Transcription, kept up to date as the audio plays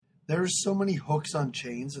There's so many hooks on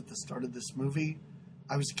chains at the start of this movie.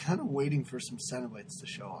 I was kind of waiting for some Cenobites to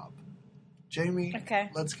show up. Jamie, Okay.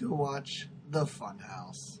 Let's go watch The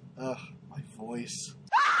Funhouse. Ugh, my voice.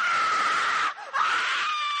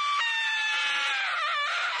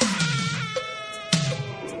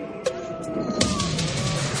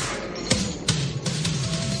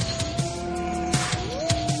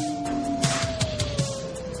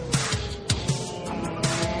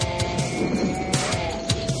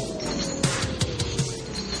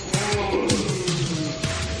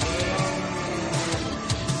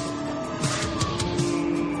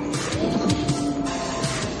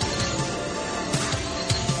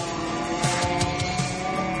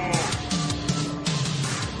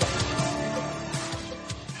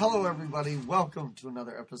 Hello, everybody. Welcome to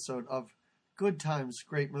another episode of Good Times,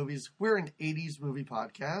 Great Movies. We're an 80s movie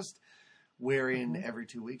podcast wherein every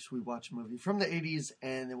 2 weeks we watch a movie from the 80s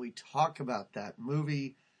and then we talk about that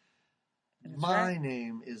movie. My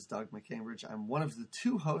name is Doug McCambridge. I'm one of the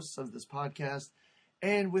two hosts of this podcast.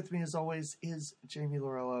 And with me, as always, is Jamie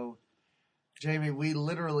Lorello. Jamie, we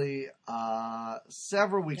literally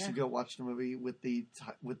several weeks ago watched a movie with the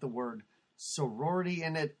word sorority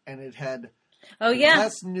in it, and it had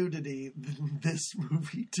less nudity than this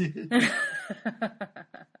movie did.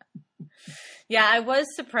 Yeah, I was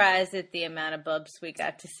surprised at the amount of bubs we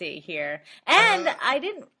got to see here. And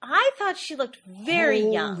I thought she looked very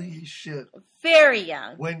young. Holy shit. Very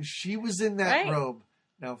young. When she was in that robe.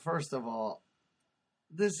 Now, first of all,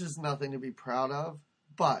 this is nothing to be proud of,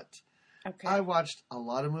 but I watched a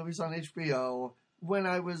lot of movies on HBO when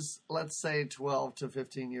I was, let's say, 12 to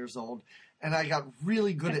 15 years old. And I got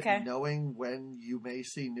really good at knowing when you may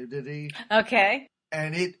see nudity. Okay.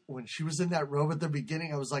 And when she was in that robe at the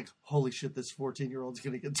beginning, I was like, holy shit, this 14-year-old's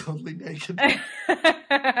going to get totally naked.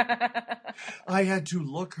 I had to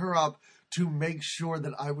look her up to make sure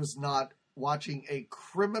that I was not watching a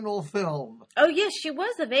criminal film. Oh, yes, she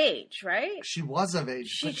was of age, right? She was of age.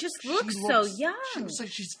 She just looks so young. She looks like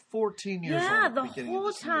she's 14 years old. Yeah, the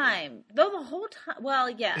whole time. Though the whole time, well,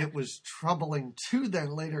 yeah. It was troubling, too,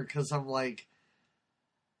 then later, because I'm like,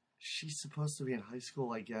 she's supposed to be in high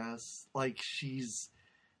school, I guess. Like, she's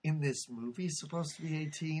in this movie supposed to be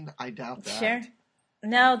 18. I doubt that. Sure.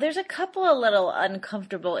 No, there's a couple of little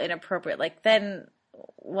uncomfortable, inappropriate,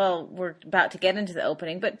 we're about to get into the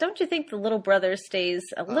opening, but don't you think the little brother stays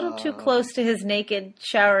a little too close to his naked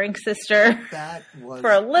showering sister that was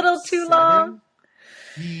for a little too long?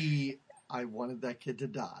 I wanted that kid to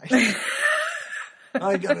die.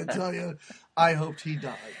 I gotta tell you, I hoped he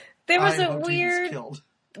died. There was he was killed.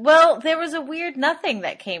 Well, there was a weird nothing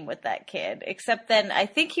that came with that kid, except then I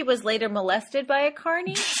think he was later molested by a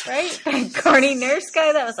carny, right? A carny nurse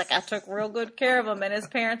guy that was like, I took real good care of him, and his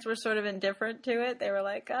parents were sort of indifferent to it. They were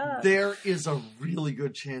like, There is a really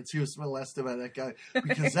good chance he was molested by that guy,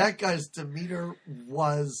 because that guy's demeanor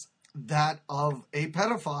was that of a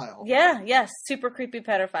pedophile. Yeah, yes, super creepy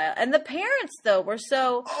pedophile. And the parents, though, were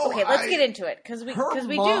so... okay, let's get into it, because we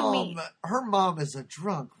do meet. Her mom is a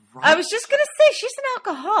drunk, right? I was just going to say, she's an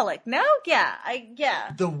alcoholic. No?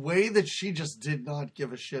 Yeah. The way that she just did not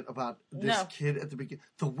give a shit about this kid at the beginning,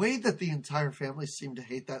 the way that the entire family seemed to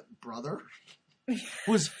hate that brother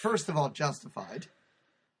was, first of all, justified.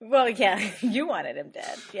 Well, yeah, you wanted him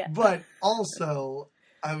dead, yeah. But also,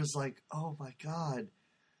 I was like, oh my God,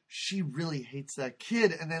 she really hates that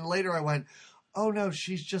kid. And then later I went, oh no,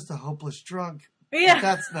 she's just a hopeless drunk. Yeah. But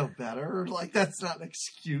that's no better. Like, that's not an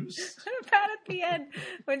excuse. What about at the end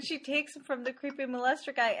when she takes him from the creepy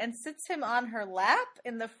molester guy and sits him on her lap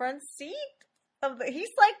in the front seat of the... He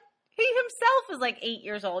himself is like 8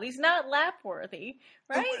 years old. He's not lap worthy,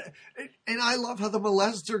 right? And I love how the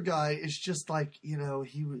molester guy is just like,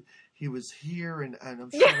 he was here and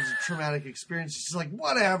I'm sure it was a traumatic experience. She's like,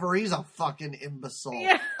 whatever, he's a fucking imbecile.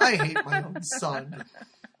 Yeah. I hate my own son.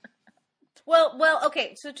 Well,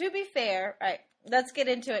 okay, so to be fair, right, let's get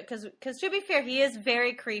into it, because to be fair, he is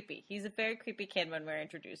very creepy. He's a very creepy kid when we're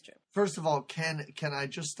introduced to him. First of all, can I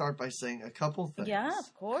just start by saying a couple things? Yeah,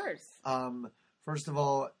 of course. First of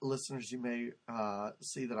all, listeners, you may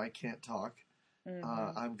see that I can't talk.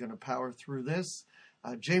 Mm-hmm. I'm going to power through this.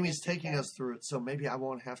 Jamie's taking us through it, so maybe I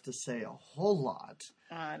won't have to say a whole lot.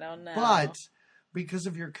 I don't know. But because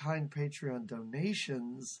of your kind Patreon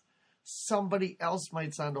donations, somebody else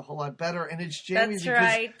might sound a whole lot better, and it's Jamie. That's because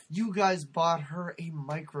right. You guys bought her a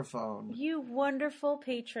microphone. You wonderful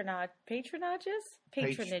patronages?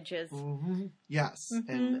 Mm-hmm. Yes, mm-hmm.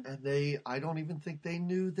 And they, I don't even think they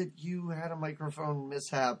knew that you had a microphone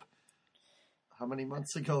mishap. How many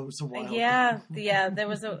months ago? It was a while ago. Yeah, there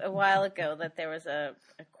was a while ago that there was a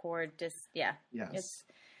cord Yeah. Yes.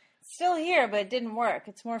 Still here, but it didn't work.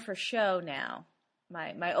 It's more for show now.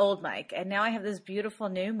 My old mic, and now I have this beautiful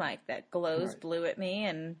new mic that glows blue at me,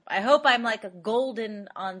 and I hope I'm like a golden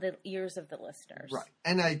on the ears of the listeners. Right.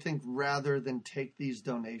 And I think rather than take these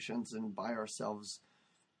donations and buy ourselves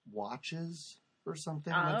watches or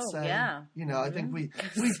something, let's say. Yeah. You know, I think we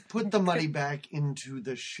put the money back into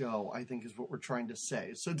the show, I think is what we're trying to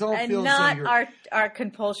say. So don't feel as though you're... our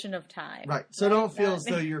compulsion of time. Right. So don't feel as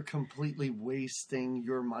though you're completely wasting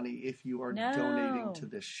your money if you are donating to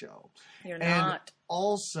this show. You're not.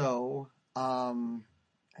 Also, and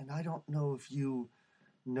I don't know if you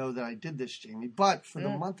know that I did this, Jamie, but for the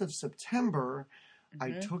month of September, I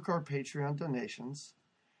took our Patreon donations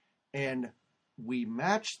and we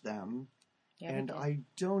matched them. Yeah, and I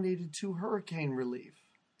donated to hurricane relief.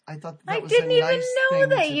 I thought that I was didn't a even nice know thing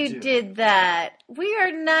that to you do. did that. We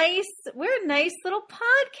are nice. We're a nice little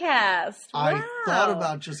podcast. I Wow. thought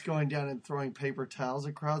about just going down and throwing paper towels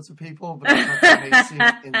at crowds of people, but I thought that may seem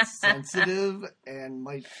insensitive and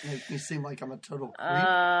might make me seem like I'm a total creep.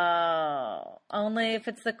 Oh, only if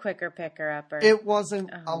it's the quicker picker upper. It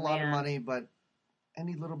wasn't a lot of money, but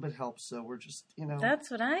any little bit helps. So we're just, That's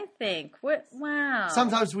what I think. Wow.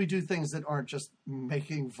 Sometimes we do things that aren't just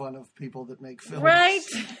making fun of people that make films. Right.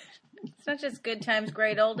 It's not just Good Times,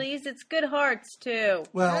 Great Oldies. It's Good Hearts, too.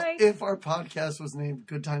 Well, right? if our podcast was named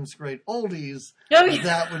Good Times, Great Oldies,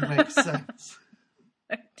 that would make sense.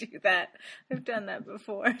 I do that. I've done that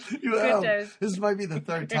before. This might be the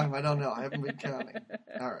third time. I don't know. I haven't been counting.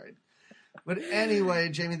 All right. But anyway,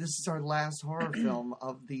 Jamie, this is our last horror film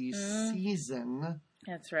of the season.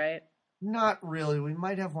 That's right. Not really. We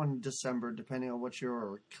might have one in December, depending on what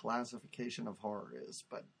your classification of horror is.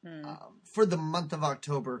 But for the month of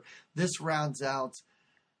October, this rounds out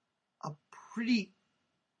a pretty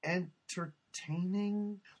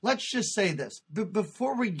entertaining... Let's just say this.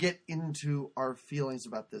 Before we get into our feelings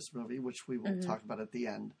about this movie, which we will talk about at the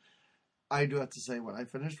end, I do have to say, when I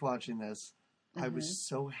finished watching this, I was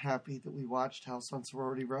so happy that we watched House on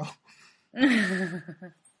Sorority Row.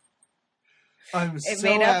 I'm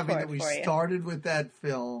so happy that we started with that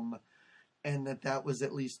film and that was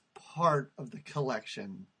at least part of the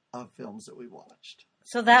collection of films that we watched.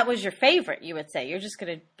 So that was your favorite, you would say. You're just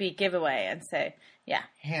going to be giveaway and say, yeah.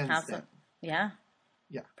 Hands down. Yeah?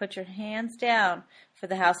 Yeah. Put your hands down for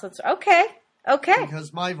the House on Sorority. Okay.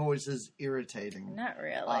 Because my voice is irritating. Not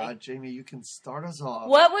really. Jamie, you can start us off.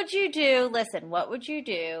 What would you do? Listen, what would you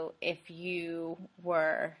do if you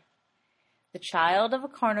were the child of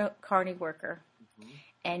a carny worker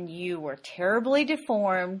and you were terribly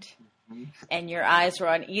deformed and your eyes were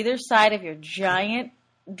on either side of your giant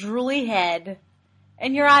drooly head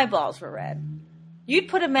and your eyeballs were red? You'd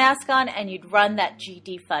put a mask on and you'd run that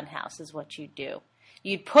GD Funhouse is what you'd do.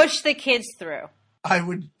 You'd push the kids through. I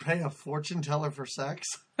would pay a fortune teller for sex.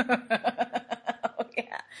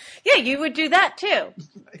 Yeah, you would do that too.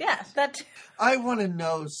 Yeah, that. I want to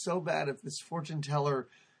know so bad if this fortune teller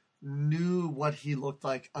knew what he looked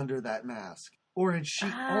like under that mask, or had she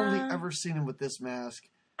only ever seen him with this mask?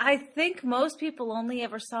 I think most people only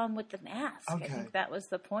ever saw him with the mask. Okay. I think that was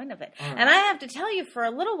the point of it. Right. And I have to tell you, for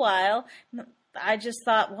a little while, I just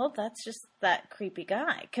thought, well, that's just that creepy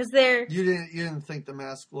guy, because they're. You didn't think the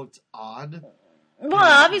mask looked odd? Well,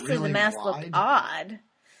 obviously really the mask wide? looked odd,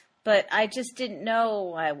 but I just didn't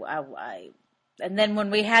know. And then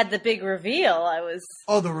when we had the big reveal, I was.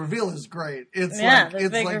 Oh, the reveal is great. It's the it's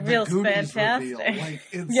big like reveal's the Goonies fantastic. reveal. Like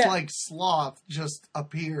it's like Sloth just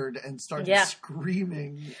appeared and started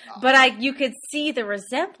screaming. But you could see the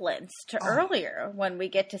resemblance to earlier when we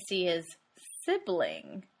get to see his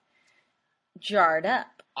sibling jarred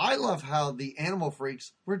up. I love how the animal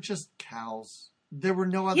freaks were just cows. There were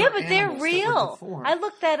no other but they're animals real. that were deformed. I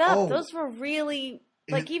looked that up. Oh. Those were really,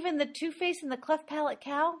 even the Two-Face and the cleft palate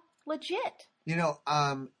cow, legit. You know,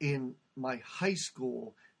 in my high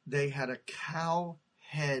school, they had a cow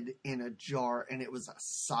head in a jar, and it was a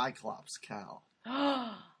Cyclops cow.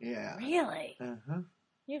 Yeah. Really? Uh-huh.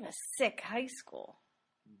 You have a sick high school.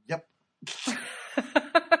 Yep.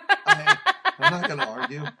 I'm not going to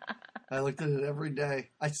argue. I looked at it every day.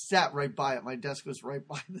 I sat right by it. My desk was right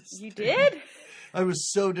by this. You did? I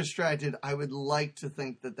was so distracted. I would like to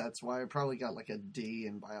think that that's why I probably got like a D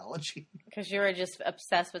in biology. Because you were just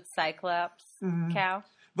obsessed with Cyclops cow?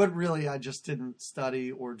 But really, I just didn't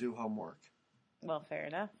study or do homework. Well, fair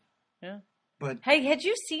enough. Yeah. But hey, had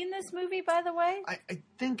you seen this movie, by the way? I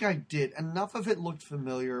think I did. Enough of it looked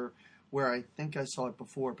familiar where I think I saw it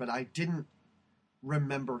before, but I didn't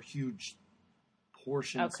remember huge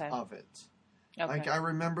portions of it. Okay. Like, I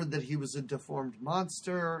remembered that he was a deformed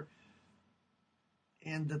monster.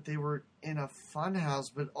 and that they were in a fun house,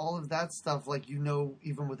 but all of that stuff, like,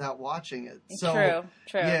 even without watching it. So,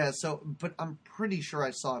 True. Yeah, but I'm pretty sure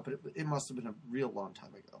I saw it, but it must have been a real long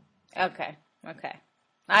time ago. Okay.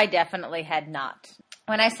 I definitely had not.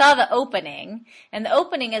 When I saw the opening, and the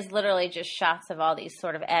opening is literally just shots of all these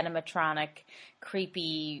sort of animatronic,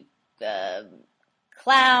 creepy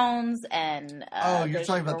clowns, and you're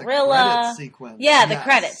talking about gorilla. the credit sequence. Yeah, the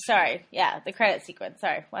credits. Sorry. Yeah, the credit sequence.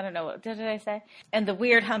 Sorry. I don't know. What did I say? And the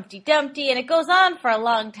weird Humpty Dumpty, and it goes on for a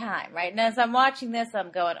long time, right? And as I'm watching this, I'm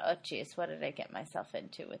going, oh, geez, what did I get myself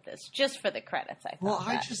into with this? Just for the credits, I thought. Well,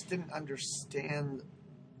 I just didn't understand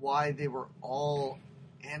why they were all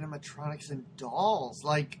animatronics and dolls.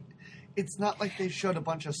 Like, it's not like they showed a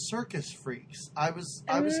bunch of circus freaks. I was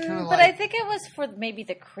kind of like... But I think it was for maybe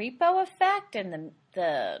the creepo effect and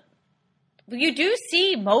the you do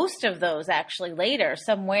see most of those actually later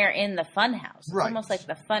somewhere in the funhouse. It's almost like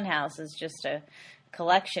the funhouse is just a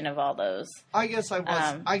collection of all those. I guess I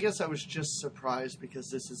was just surprised because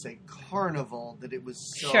this is a carnival that it was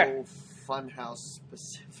so funhouse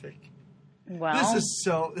specific. Well,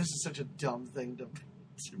 this is such a dumb thing to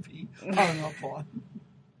be hung up on.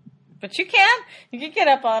 But you can get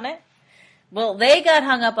up on it. Well, they got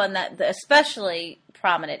hung up on that. Especially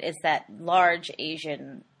prominent is that large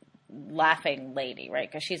Asian laughing lady, right?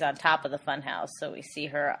 Because she's on top of the funhouse, so we see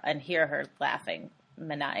her and hear her laughing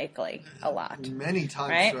maniacally a lot. Many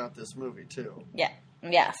times throughout this movie, too. Yeah.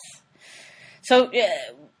 Yes. So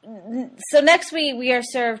next we are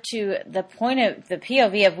served to the point of the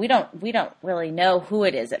POV of we don't really know who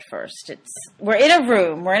it is at first. We're in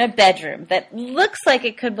a bedroom that looks like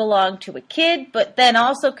it could belong to a kid, but then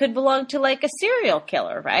also could belong to like a serial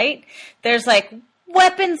killer, right? There's like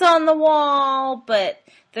weapons on the wall, but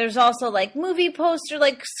there's also like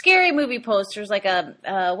scary movie posters, like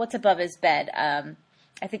what's above his bed?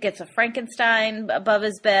 I think it's a Frankenstein above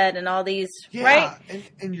his bed and all these, right? Yeah,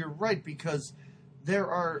 and you're right, because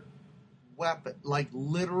there are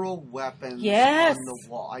literal weapons on the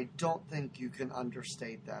wall. I don't think you can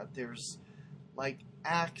understate that. There's like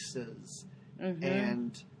axes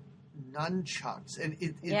and nunchucks and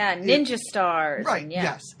ninja stars. Right,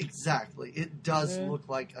 yes, exactly. It does look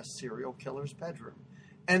like a serial killer's bedroom.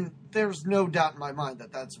 And there's no doubt in my mind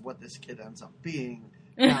that that's what this kid ends up being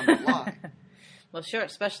down the line. Well, sure,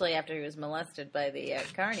 especially after he was molested by the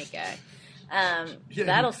Carney guy.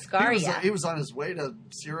 That'll scar you. He was on his way to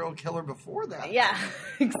serial killer before that. Yeah,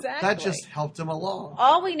 exactly. That just helped him along.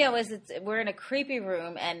 All we know is we're in a creepy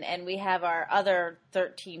room, and we have our other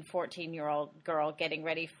 13, 14-year-old girl getting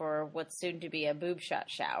ready for what's soon to be a boob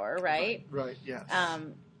shot shower, right? Right, yes.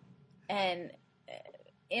 And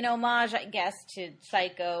in homage, I guess, to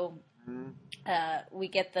Psycho, we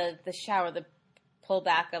get the shower, the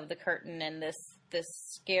pullback of the curtain, and this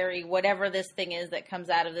scary whatever this thing is that comes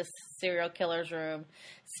out of this serial killer's room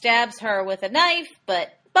stabs her with a knife, but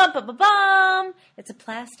bum, it's a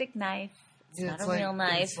plastic knife. It's not a real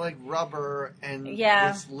knife. It's like rubber, and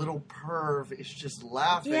this little perv is just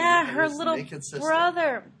laughing. Yeah, her little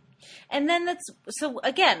brother. And then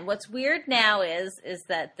again, what's weird now is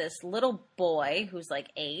that this little boy who's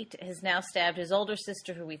like 8 has now stabbed his older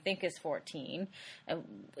sister, who we think is 14,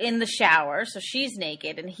 in the shower. So she's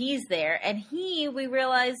naked and he's there, and we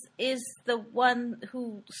realize is the one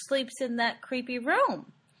who sleeps in that creepy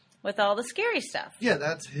room with all the scary stuff. Yeah,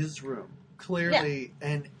 that's his room. Clearly,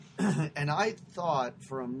 and I thought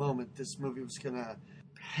for a moment this movie was going to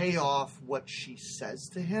pay off what she says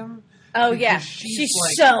to him. Oh, yeah. She's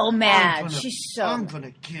like, so mad. I'm going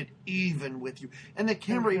to get even with you. And the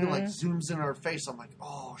camera even zooms in her face. I'm like,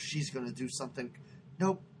 oh, she's going to do something.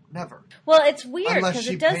 Nope, never. Well, it's weird because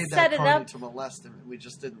it does set it up to molest him, and we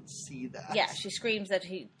just didn't see that. Yeah, she screams that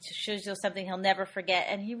she'll do something he'll never forget,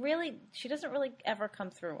 and she doesn't really ever come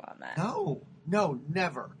through on that. No,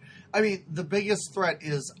 never. I mean, the biggest threat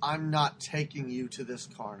is I'm not taking you to this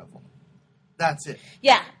carnival. That's it.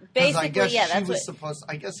 Yeah, basically, I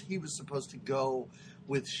guess he was supposed to go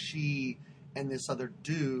with she and this other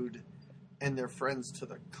dude and their friends to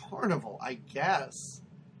the carnival, I guess.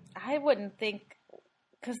 I wouldn't think...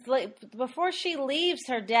 Because before she leaves,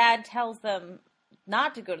 her dad tells them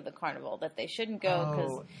not to go to the carnival, that they shouldn't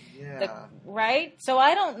go. Right? So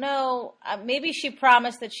I don't know. Maybe she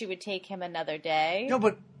promised that she would take him another day. No,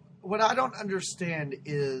 but what I don't understand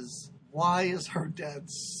is... why is her dad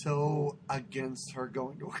so against her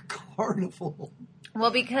going to a carnival?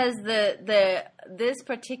 Well, because the this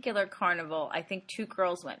particular carnival, I think 2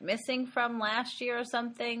 girls went missing from last year or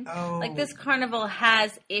something. Oh. Like, this carnival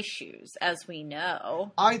has issues, as we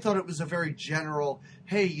know. I thought it was a very general,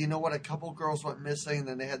 hey, you know what, a couple girls went missing, and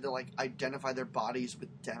then they had to, like, identify their bodies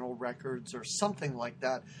with dental records or something like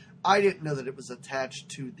that. I didn't know that it was attached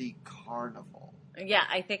to the carnival. Yeah,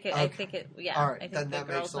 I think it, yeah. All right, I think then the that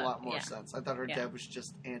makes girls a lot more yeah. sense. I thought her Yeah. dad was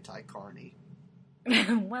just anti-carny.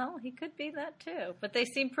 Well, he could be that too. But they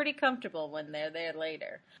seem pretty comfortable when they're there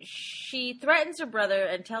later. She threatens her brother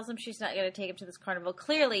and tells him she's not going to take him to this carnival.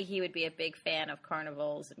 Clearly, he would be a big fan of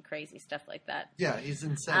carnivals and crazy stuff like that. Yeah, he's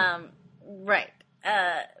insane. Right.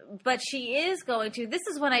 But she is going to. This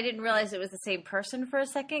is when I didn't realize it was the same person for a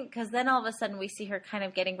second, because then all of a sudden we see her kind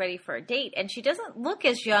of getting ready for a date, and she doesn't look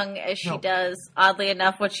as young as she does, oddly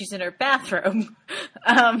enough, when she's in her bathroom.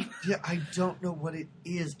 Yeah, I don't know what it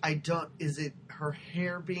is. Is it her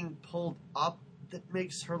hair being pulled up that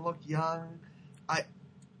makes her look young?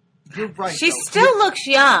 You're right. She still looks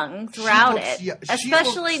young throughout it, yeah,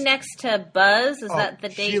 especially next to Buzz. Is that the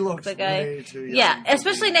date? She looks the guy? way too young. Yeah,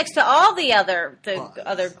 especially next to all the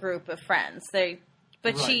other group of friends.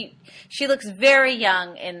 But Right. she looks very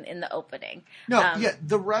young in the opening. No,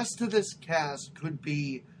 the rest of this cast could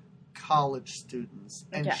be college students,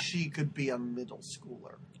 and Yeah. she could be a middle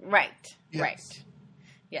schooler. Right. Yes. Right.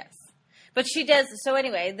 Yes. But she does. So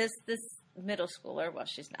anyway, this middle schooler. Well,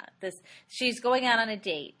 she's not. She's going out on a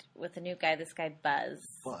date with a new guy. This guy Buzz.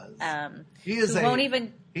 He is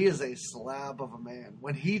He is a slab of a man.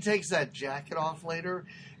 When he takes that jacket off later,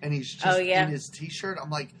 and he's just in his t-shirt, I'm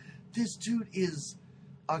like, this dude is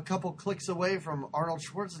a couple clicks away from Arnold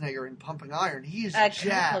Schwarzenegger in Pumping Iron. He is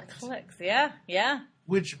jacked. Couple clicks. Yeah.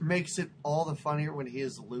 Which makes it all the funnier when he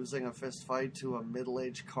is losing a fist fight to a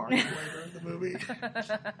middle-aged carny later in the movie.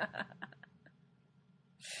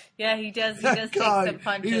 Yeah, he does. He does take some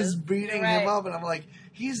punches. He is beating him up, and I'm like,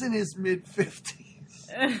 he's in his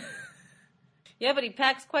mid-50s. Yeah, but he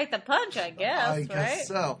packs quite the punch, I guess. I guess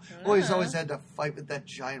so. Well, he's always had to fight with that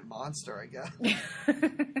giant monster, I guess.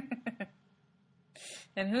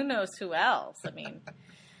 And who knows who else? I mean,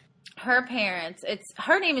 her parents.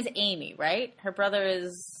 Her name is Amy, right? Her brother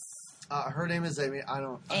is. Her name is Amy. I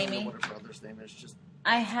don't know what her brother's name is. Just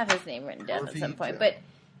I have his name written down at some point, yeah. but.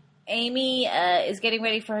 Amy is getting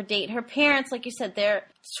ready for her date. Her parents, like you said, they're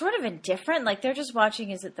sort of indifferent. Like, they're just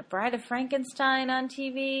watching, is it The Bride of Frankenstein on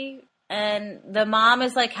TV? And the mom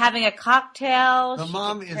is, like, having a cocktail. The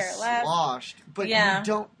mom is sloshed, but you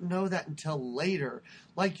don't know that until later.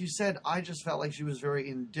 Like you said, I just felt like she was very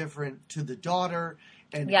indifferent to the daughter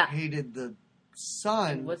and hated the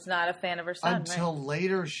son. And was not a fan of her son, until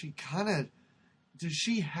later, she kind of... Does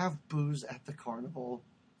she have booze at the carnival?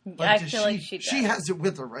 Like, I feel like she does. She has it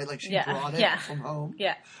with her, right? Like, she brought it from home?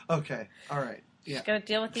 Yeah. Okay. All right. Yeah. She's got to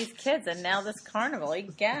deal with these kids, and now this carnival.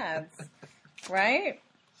 Egads. Right?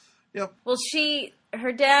 Yep. Well,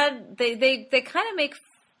 her dad, they kind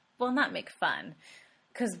of not make fun.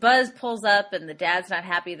 Because Buzz pulls up, and the dad's not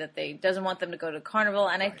happy that doesn't want them to go to carnival.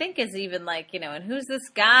 And I think is even like, and who's this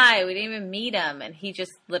guy? We didn't even meet him. And he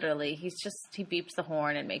just literally, he beeps the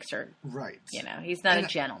horn and makes her, he's not a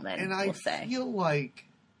gentleman, and we'll say. I feel like,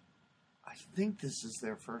 I think this is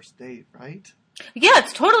their first date, right? Yeah,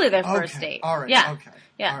 it's totally their first date. All right. Yeah. Okay.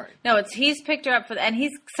 Yeah. All right. No, he's picked her up and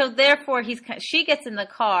she gets in the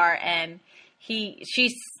car and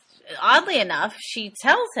she's oddly enough, she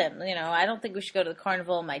tells him, I don't think we should go to the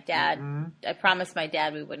carnival. My dad, I promised my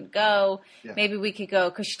dad we wouldn't go. Yeah. Maybe we could go,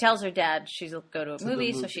 because she tells her dad she'll go to a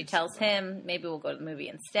movie, so she tells him, maybe we'll go to the movie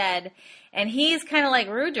instead. And he's kind of like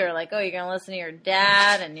rude to her, like, oh, you're going to listen to your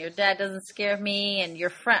dad, and your dad doesn't scare me, and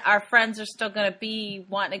our friends are still going to be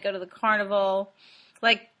wanting to go to the carnival.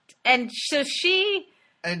 Like, and so she...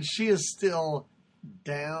 And she is still...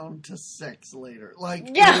 down to sex later.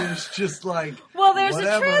 Like, it is just like, well, there's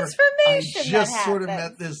whatever. A transformation. I just sort of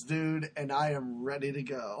met this dude, and I am ready to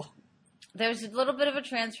go. There's a little bit of a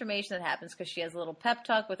transformation that happens because she has a little pep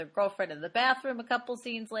talk with her girlfriend in the bathroom a couple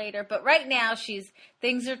scenes later. But right now,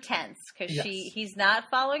 things are tense because he's not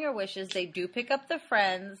following her wishes. They do pick up the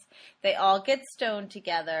friends. They all get stoned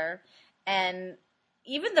together, and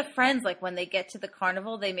even the friends, like when they get to the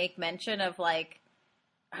carnival, they make mention of like,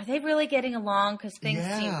 are they really getting along? Because things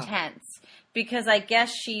seem tense. Because I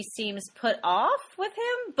guess she seems put off with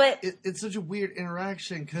him, but... It's such a weird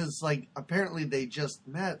interaction, because, like, apparently they just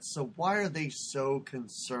met, so why are they so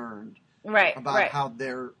concerned about how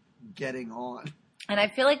they're getting on? And I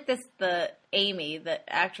feel like the Amy, the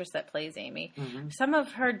actress that plays Amy, some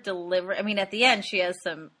of her delivery... I mean, at the end, she has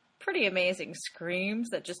some pretty amazing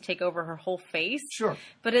screams that just take over her whole face. Sure.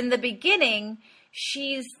 But in the beginning,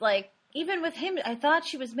 she's, like... even with him, I thought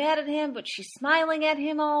she was mad at him, but she's smiling at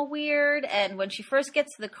him all weird. And when she first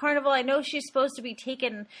gets to the carnival, I know she's supposed to be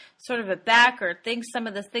taken sort of aback or thinks some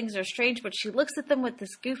of the things are strange, but she looks at them with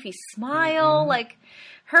this goofy smile. Like,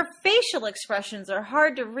 her facial expressions are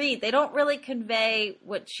hard to read. They don't really convey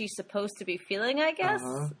what she's supposed to be feeling, I guess.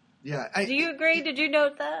 Yeah. Do you agree? Did you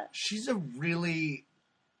note that? She's a really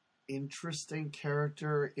interesting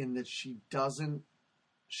character in that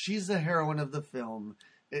she's the heroine of the film.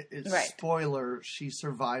 Right. Spoiler, she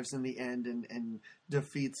survives in the end and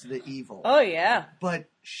defeats the evil. Oh, yeah. But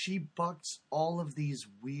she bucks all of these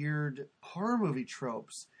weird horror movie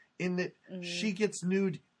tropes in that she gets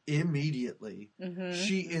nude immediately.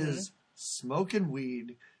 She is smoking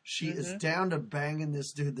weed. She is down to banging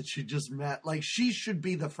this dude that she just met. Like, she should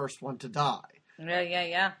be the first one to die.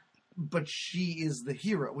 Yeah. But she is the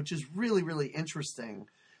hero, which is really, really interesting.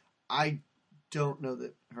 I don't know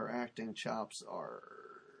that her acting chops are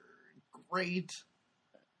great.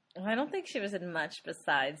 Well, I don't think she was in much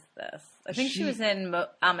besides this. I think she was in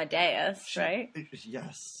Amadeus, right?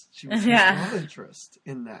 Yes. She was love interest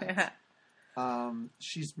in that. Yeah.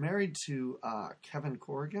 She's married to Kevin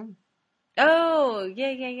Corrigan. Oh,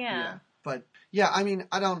 yeah. But yeah, I mean,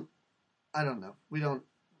 I don't know.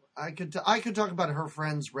 I could talk about her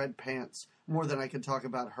friend's red pants more than I could talk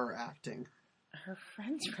about her acting. Her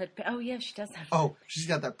friend's red pants. Oh, yeah, she does have. Oh, she's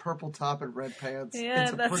got that purple top and red pants. Yeah,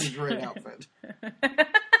 it's a pretty great outfit.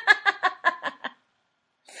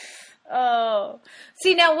 Oh,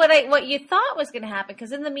 see now what you thought was going to happen,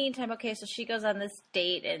 because in the meantime, okay, so she goes on this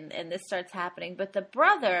date and this starts happening, but the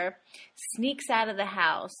brother sneaks out of the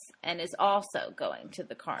house and is also going to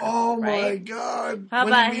the carnival. Oh right? my God! How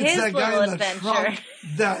when about he meets his that guy little in the adventure? trunk,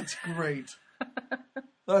 that's great.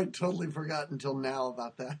 I totally forgot until now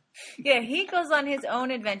about that. Yeah, he goes on his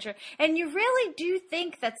own adventure, and you really do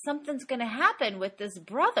think that something's going to happen with this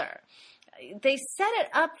brother. They set it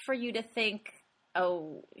up for you to think,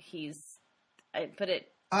 oh,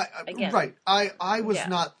 again. Right. I was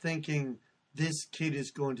not thinking this kid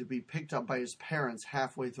is going to be picked up by his parents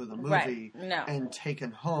halfway through the movie and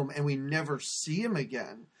taken home, and we never see him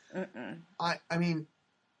again. I mean,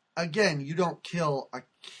 again, you don't kill a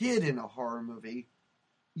kid in a horror movie,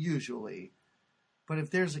 usually. But if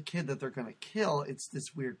there's a kid that they're going to kill, it's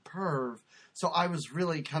this weird perv. So I was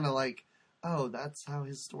really kind of like, oh, that's how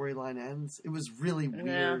his storyline ends? It was really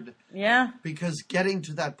weird. Yeah. Because getting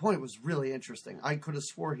to that point was really interesting. I could have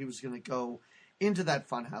swore he was going to go into that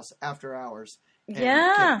funhouse after hours and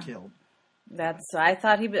get killed. I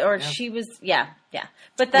thought he or she was, yeah.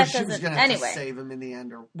 But that doesn't, she was going to have to save him in the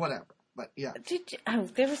end or whatever. But yeah.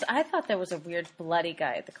 I thought there was a weird bloody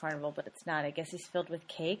guy at the carnival, but it's not. I guess he's filled with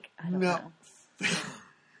cake. I don't know.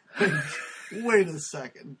 Wait a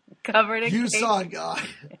second. Covered in cake? You saw a guy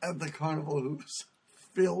at the carnival who's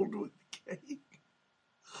filled with cake?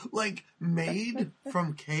 Like, made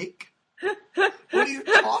from cake? What are you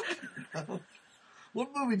talking about? What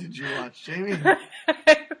movie did you watch, Jamie?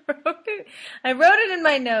 I wrote it in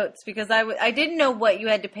my notes because I didn't know what you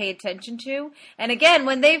had to pay attention to. And again,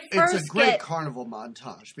 when they first it's a great carnival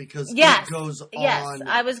montage because it goes on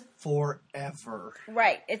forever.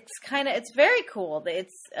 Right. It's very cool.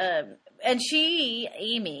 It's and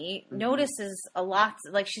Amy, notices a lot.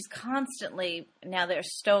 Like, she's constantly, now they're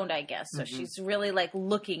stoned, I guess. So she's really like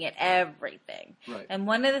looking at everything. Right. And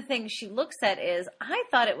one of the things she looks at is, I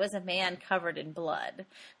thought it was a man covered in blood,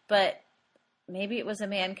 but maybe it was a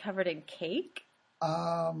man covered in cake.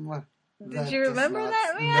 Did you remember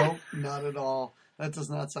that, man? Nope, not at all. That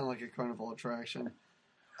does not sound like a carnival attraction.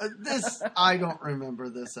 I don't remember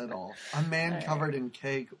this at all. A man covered in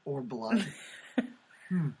cake or blood.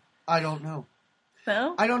 I don't know.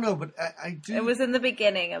 No? I don't know, but I do. It was in the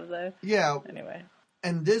beginning of the... Yeah. Anyway.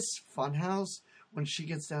 And this funhouse, when she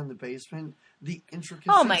gets down the basement, the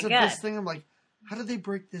intricacies of this thing, I'm like, how did they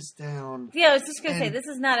break this down? Yeah, I was just going to say, this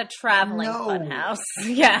is not a traveling funhouse.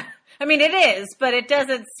 Yeah. I mean, it is, but it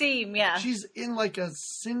doesn't seem, She's in like a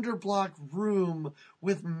cinder block room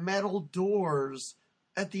with metal doors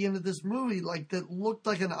at the end of this movie, like that looked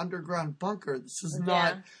like an underground bunker. This is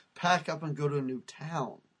not pack up and go to a new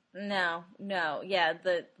town. No. Yeah,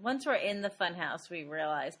 once we're in the funhouse, we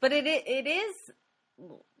realize. But it is,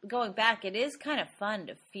 going back, it is kind of fun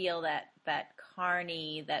to feel that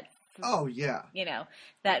carny, that... Oh, yeah.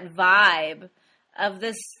 That vibe of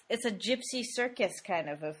this. It's a gypsy circus kind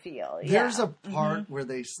of a feel. There's a part where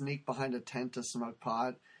they sneak behind a tent to smoke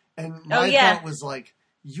pot. And my thought was like,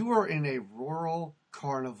 you are in a rural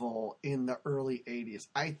carnival in the early 80s.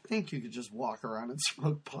 I think you could just walk around and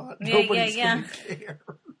smoke pot. Nobody's going to care.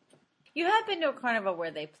 You have been to a carnival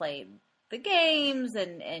where they played the games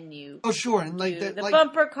and you Oh, sure. And like do the like,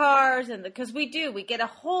 bumper cars and because we get a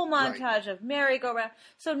whole Right. montage of merry-go-round.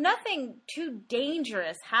 So nothing too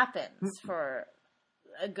dangerous happens for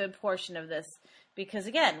a good portion of this because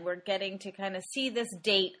again, we're getting to kind of see this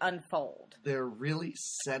date unfold. they're really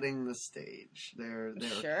setting the stage. They're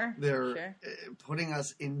Sure. putting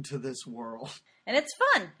us into this world. And it's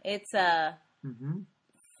fun. It's a Mm-hmm.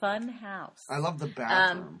 fun house. I love the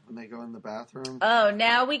bathroom when they go in the bathroom. Oh,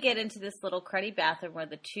 now we get into this little cruddy bathroom where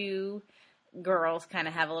the two girls kind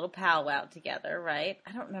of have a little powwow together, right?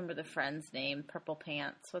 I don't remember the friend's name. Purple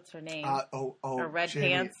Pants. What's her name? Or Red Jamie,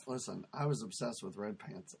 Pants. Listen, I was obsessed with Red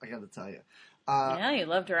Pants. I got to tell you. Yeah, you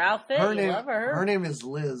loved her outfit. Her You name, love her. Her name is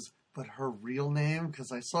Liz, but her real name,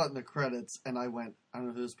 because I saw it in the credits, and I went, I don't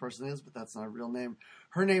know who this person is, but that's not a real name.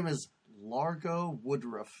 Her name is Largo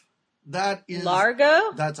Woodruff. That is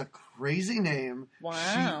Largo? That's a crazy name. Wow.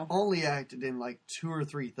 She only acted in like 2 or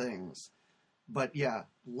 3 things. But yeah,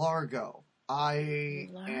 Largo. I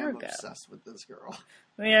am obsessed with this girl.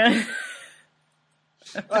 Yeah.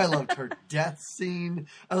 I loved her death scene.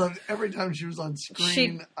 I loved every time she was on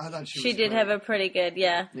screen. I thought she did great. have a pretty good,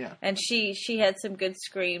 yeah. And she had some good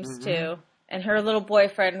screams too. And her little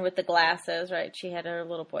boyfriend with the glasses, right? She had her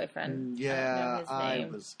little boyfriend. Yeah, I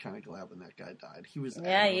was kind of glad when that guy died. He was you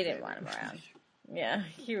didn't want him around. Yeah,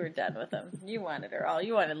 you were done with him. You wanted her all.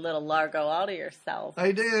 You wanted little Largo all to yourself.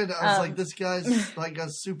 I did. I was like, this guy's like a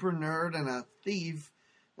super nerd and a thief.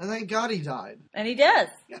 And thank God he died. And he does.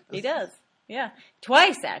 Yes. He does. Yeah.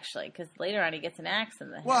 Twice, actually, because later on he gets an axe in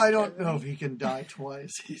the head. Well, I don't know if he can die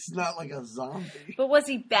twice. He's not like a zombie. But was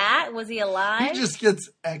he bad? Was he alive? He just gets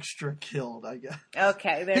extra killed, I guess.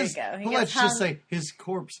 Okay, there you go. Let's just say his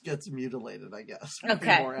corpse gets mutilated, I guess.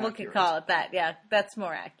 Okay, we could call it that. Yeah, that's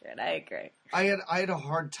more accurate. I agree. I had a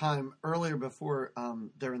hard time earlier before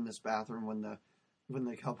they're in this bathroom when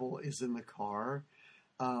the couple is in the car.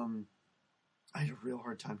 I had a real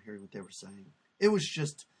hard time hearing what they were saying. It was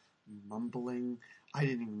just mumbling. I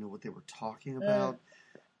didn't even know what they were talking about.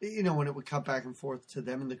 You know, when it would cut back and forth to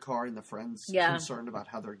them in the car and the friends concerned about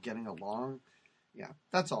how they're getting along. Yeah,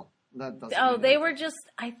 that's all. They were just,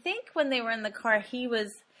 I think when they were in the car, he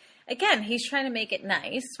was, again, he's trying to make it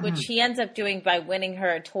nice, which he ends up doing by winning her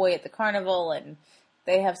a toy at the carnival, and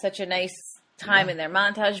they have such a nice time in their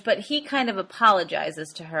montage, but he kind of apologizes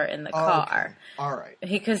to her in the car. Okay. All right.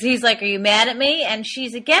 Because he's like, are you mad at me? And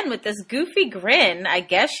she's, again, with this goofy grin. I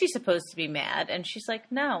guess she's supposed to be mad. And she's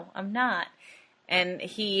like, no, I'm not. And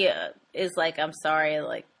he is like, I'm sorry,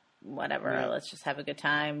 like, whatever, let's just have a good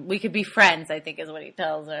time. We could be friends, I think is what he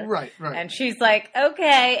tells her. Right. And she's like,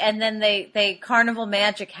 okay. And then they carnival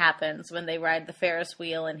magic happens when they ride the Ferris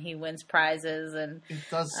wheel and he wins prizes. And it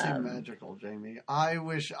does seem magical, Jamie. I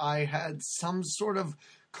wish I had some sort of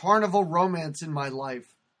carnival romance in my life.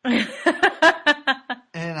 And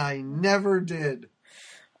I never did.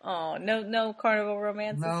 Oh, no carnival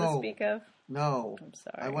romances to speak of? No. I'm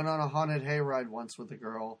sorry. I went on a haunted hayride once with a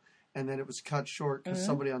girl. And then it was cut short because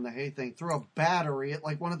somebody on the hay thing threw a battery at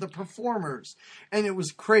like one of the performers, and it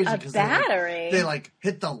was crazy. A battery? They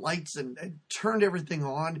hit the lights and turned everything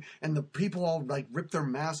on, and the people all like ripped their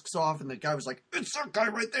masks off, and the guy was like, "It's that guy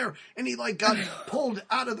right there," and he like got pulled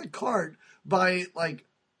out of the cart by like,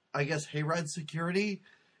 I guess hayride security,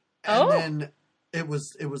 and then it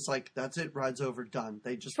was like, that's it, ride's over, done.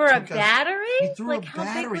 They just for a battery. He threw a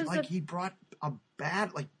battery, like he brought a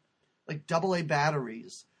like AA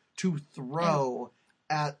batteries to throw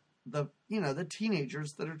at the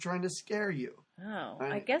teenagers that are trying to scare you. Oh,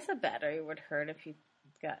 I guess a battery would hurt if you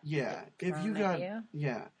got if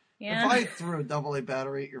I threw a AA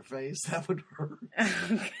battery at your face, that would hurt.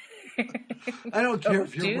 I don't care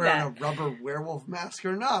if you're wearing a rubber werewolf mask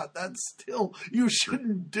or not. That's still, you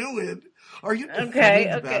shouldn't do it. Are you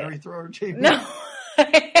defending the battery thrower, Jamie? No.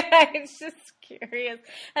 I'm just curious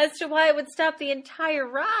as to why it would stop the entire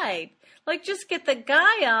ride. Like, just get the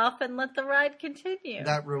guy off and let the ride continue.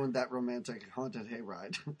 That ruined that romantic haunted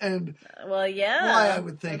hayride. And why I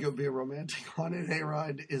would think it would be a romantic haunted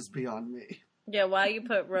hayride is beyond me. Yeah, why you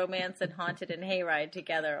put romance and haunted and hayride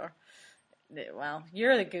together? Well,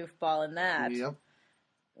 you're the goofball in that. Yep.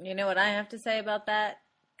 You know what I have to say about that?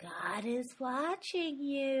 God is watching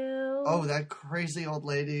you. Oh, that crazy old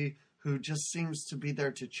lady who just seems to be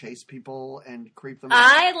there to chase people and creep them out.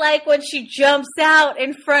 I like when she jumps out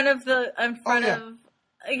in front of the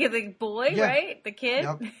boy, right? The kid.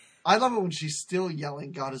 Yep. I love it when she's still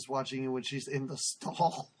yelling, "God is watching you," when she's in the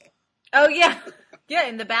stall. Oh, yeah. Yeah,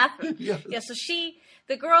 in the bathroom. Yes. Yeah, so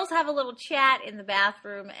the girls have a little chat in the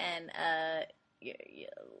bathroom, and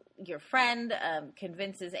your friend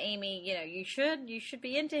convinces Amy, you should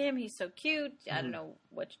be into him. He's so cute. I don't know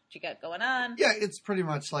what you got going on. Yeah, it's pretty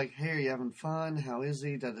much like, hey, are you having fun? How is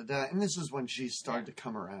he? Da da da. And this is when she started to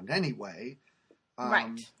come around anyway.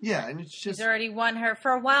 Right. Yeah, and it's just... He's already won her.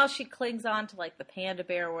 For a while, she clings on to, like, the panda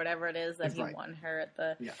bear or whatever it is that he won her at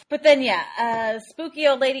the... Yeah. But then, spooky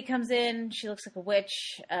old lady comes in. She looks like a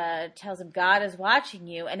witch, tells him, God is watching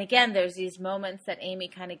you. And again, there's these moments that Amy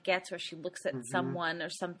kind of gets where she looks at someone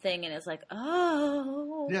or something and is like,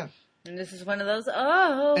 oh. Yeah. And this is one of those,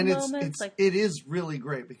 and moments. It is really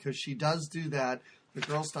great because she does do that. The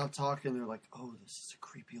girls stop talking. They're like, oh, this is a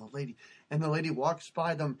creepy old lady. And the lady walks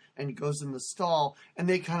by them and goes in the stall. And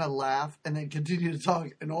they kind of laugh and then continue to talk.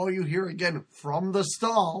 And all you hear again from the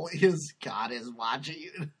stall is, God is watching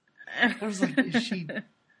you. I was like, is she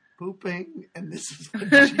pooping? And this is what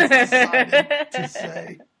she decided to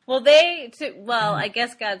say. Well, I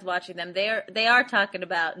guess God's watching them. They are talking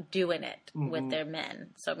about doing it with their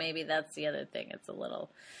men. So maybe that's the other thing. It's a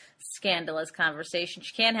little scandalous conversation.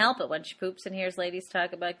 She can't help it when she poops and hears ladies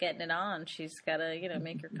talk about getting it on. She's got to,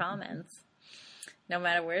 make her comments, no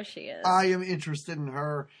matter where she is. I am interested in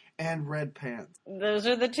her and Red Pants. Those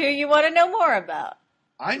are the two you want to know more about.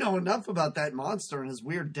 I know enough about that monster and his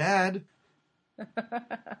weird dad.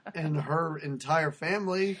 And her entire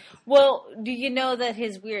family. Well, do you know that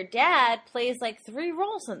his weird dad plays like 3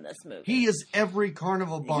 roles in this movie? He is every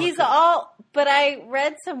carnival barker. But I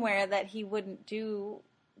read somewhere that he wouldn't do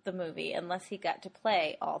the movie unless he got to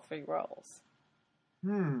play all 3 roles.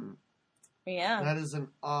 Yeah. That is an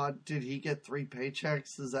odd... Did he get 3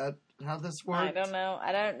 paychecks? Is that how this worked? I don't know.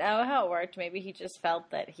 I don't know how it worked. Maybe he just felt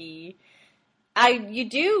that you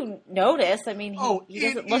do notice. I mean, he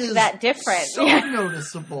doesn't look that different. So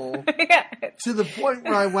noticeable. Yeah. To the point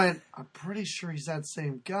where I went, I'm pretty sure he's that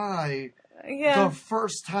same guy. Yeah. The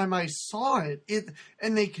first time I saw it,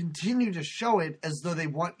 and they continue to show it as though they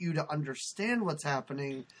want you to understand what's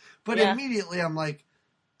happening. But immediately I'm like,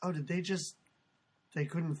 oh, they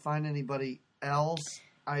couldn't find anybody else?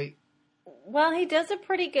 Well, he does a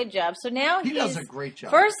pretty good job. So now he does a great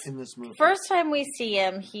job in this movie. First time we see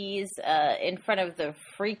him, he's in front of the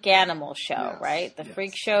Freak Animal Show, right? The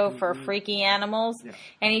freak show for freaky animals. Yeah.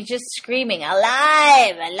 And he's just screaming,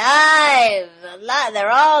 alive, alive, alive.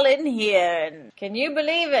 They're all in here. And can you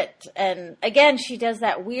believe it? And again, she does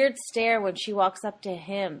that weird stare when she walks up to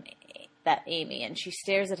him, that Amy, and she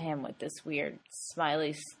stares at him with this weird,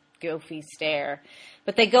 smiley, goofy stare.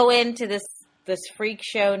 But they go into this freak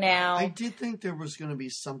show now. I did think there was going to be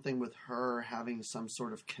something with her having some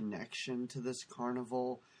sort of connection to this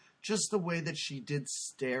carnival. Just the way that she did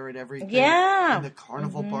stare at everything. Yeah. And the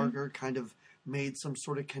carnival barker kind of made some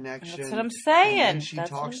sort of connection. That's what I'm saying. And she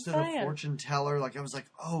talks to the fortune teller. Like, I was like,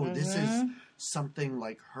 oh, this is something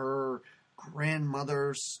like her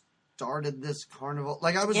grandmother started this carnival.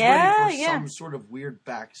 Like, I was ready for some sort of weird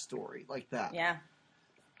backstory like that. Yeah.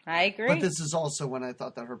 I agree. But this is also when I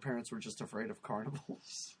thought that her parents were just afraid of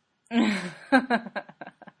carnivals.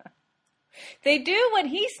 They do, when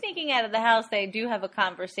he's sneaking out of the house, they do have a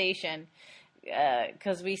conversation.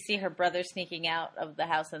 Because we see her brother sneaking out of the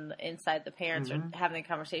house and inside the parents are having a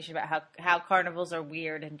conversation about how carnivals are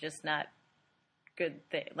weird and just not good.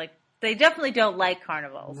 Like, they definitely don't like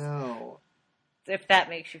carnivals. No. If that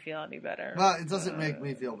makes you feel any better. Well, it doesn't make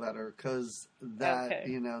me feel better because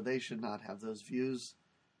they should not have those views.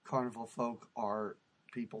 Carnival folk are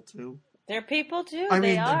people too. They're people too.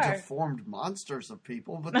 They're deformed monsters of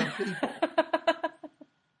people, but they're people.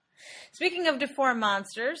 Speaking of deformed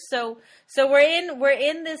monsters, so we're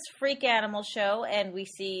in this freak animal show, and we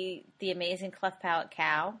see the amazing cleft palate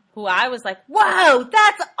cow, who I was like, "Whoa,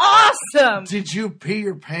 that's awesome!" Did you pee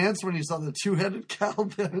your pants when you saw the 2-headed cow?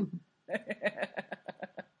 Then.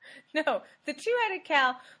 No, the 2-headed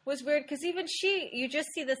cow was weird because even you just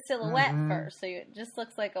see the silhouette first, so it just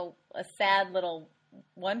looks like a sad little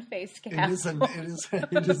one-faced cow. It is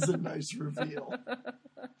a nice reveal.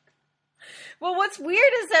 Well, what's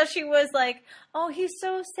weird is that she was like, "Oh, he's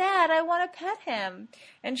so sad. I want to pet him,"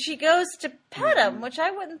 and she goes to pet him, which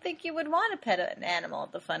I wouldn't think you would want to pet an animal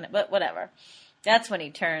at the fun, but whatever. That's when he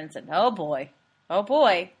turns, and oh boy,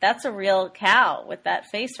 that's a real cow with that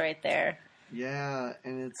face right there. Yeah,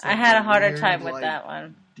 and it's... I had a harder time with that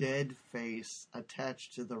one. Dead face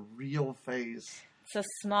attached to the real face. It's a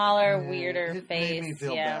smaller, weirder it face. Made me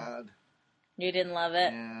feel bad. You didn't love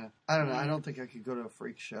it? Yeah. I don't know. I don't think I could go to a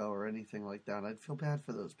freak show or anything like that. I'd feel bad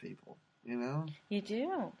for those people, you know? You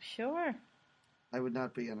do, sure. I would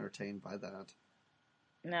not be entertained by that.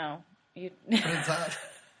 No. But it's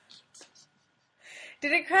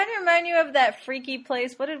Did it kind of remind you of that freaky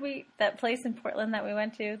place? That place in Portland that we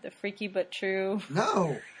went to? The Freaky But True?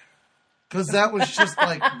 No. Because that was just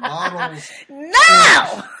like models.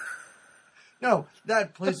 No! No,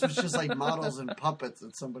 that place was just like models and puppets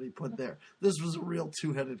that somebody put there. This was a real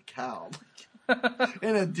two-headed cow.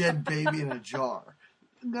 And a dead baby in a jar.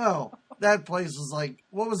 No, that place was like,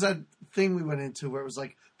 what was that thing we went into where it was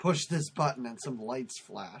like, push this button and some lights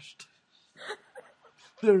flashed?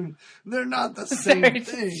 They're not the same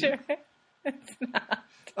thing. Sure. It's not.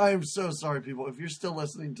 I am so sorry, people. If you're still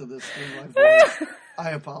listening to this in my voice,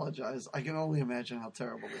 I apologize. I can only imagine how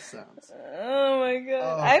terrible this sounds. Oh my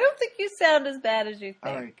god. I don't think you sound as bad as you think.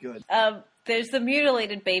 All right, good. There's the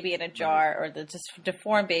mutilated baby in a jar, or the just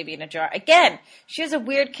deformed baby in a jar. Again, she has a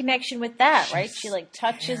weird connection with that, right? She like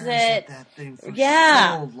touches it. That thing for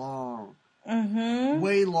so long. Mm-hmm.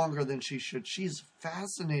 Way longer than she should. She's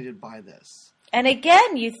fascinated by this. And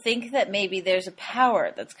again, you think that maybe there's a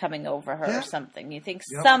power that's coming over her or something. You think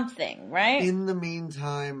something, right? In the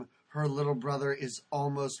meantime, her little brother is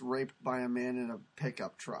almost raped by a man in a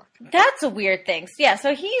pickup truck. That's a weird thing. Yeah,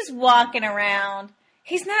 so he's walking around.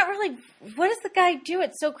 He's not really... What does the guy do?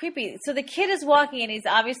 It's so creepy. So the kid is walking, and he's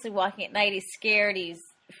obviously walking at night. He's scared. He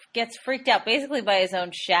gets freaked out basically by his own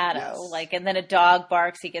shadow. Yes. And then a dog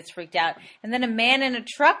barks. He gets freaked out. And then a man in a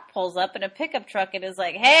truck pulls up, in a pickup truck, and is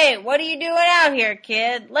like, hey, what are you doing out here,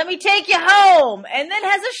 kid? Let me take you home. And then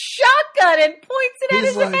has a shotgun and points it at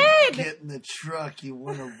his head. Get in the truck. You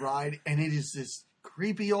want to ride. And it is this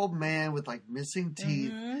creepy old man with like missing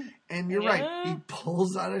teeth. Mm-hmm. And you're right. He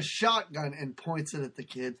pulls out a shotgun and points it at the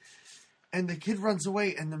kid. And the kid runs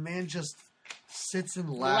away. And the man just sits and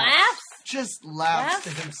laughs. Just laughs to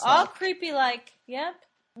himself. All creepy like, yep.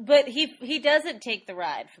 But he doesn't take the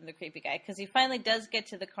ride from the creepy guy because he finally does get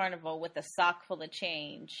to the carnival with a sock full of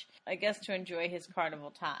change, I guess to enjoy his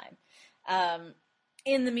carnival time.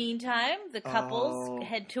 In the meantime, the couples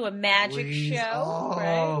head to a magic show,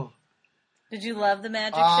 right? Did you love the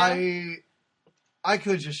magic show? I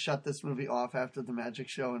could just shut this movie off after the magic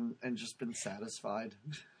show and just been satisfied.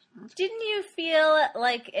 Didn't you feel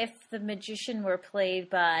like if the magician were played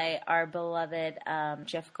by our beloved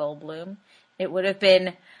Jeff Goldblum, it would have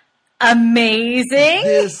been amazing?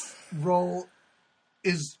 This role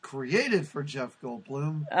is created for Jeff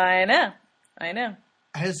Goldblum. I know.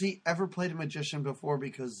 Has he ever played a magician before?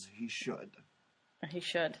 Because he should. He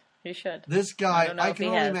should. This guy, I can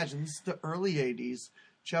only imagine, this is the early 80s.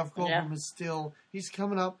 Jeff Goldblum is still, he's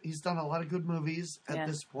coming up. He's done a lot of good movies at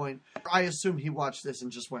this point. I assume he watched this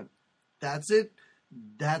and just went, that's it.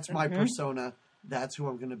 That's my persona. That's who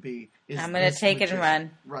I'm going to be. I'm going to take it and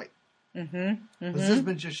run. Right. This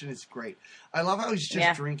magician is great. I love how he's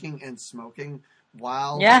just drinking and smoking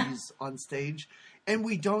while he's on stage. And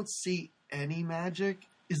we don't see any magic.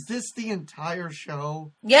 Is this the entire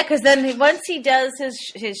show? Yeah, because then once he does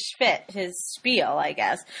his spiel, I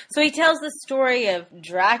guess. So he tells the story of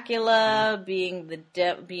Dracula being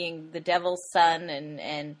the devil's son,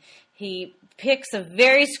 and he picks a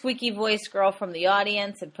very squeaky voiced girl from the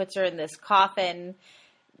audience and puts her in this coffin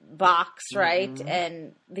box, right? Mm-hmm.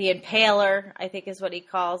 And the Impaler, I think is what he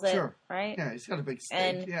calls it, right? Yeah, he's got a big stake.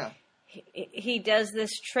 And he does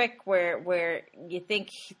this trick where you think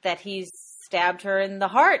that he's stabbed her in the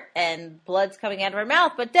heart and blood's coming out of her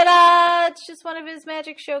mouth, but ta-da! It's just one of his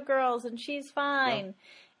magic show girls and she's fine. Yep.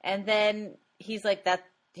 And then he's like that.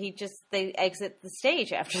 They exit the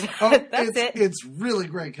stage after that. That's it. It's really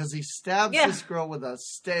great because he stabs this girl with a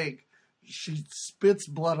stake. She spits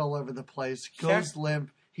blood all over the place, goes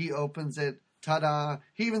limp. He opens it. Ta-da!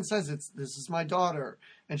 He even says, this is my daughter.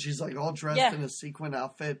 And she's like all dressed in a sequin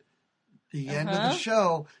outfit. The end of the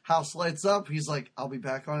show, house lights up. He's like, I'll be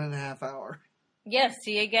back on in a half hour. Yes,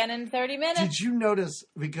 see you again in 30 minutes. Did you notice,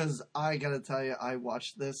 because I got to tell you, I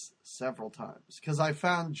watched this several times. Because I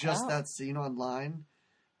found just that scene online.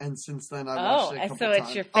 And since then, I watched it a couple times.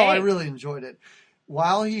 It's your fave. Oh, I really enjoyed it.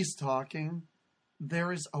 While he's talking,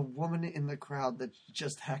 there is a woman in the crowd that's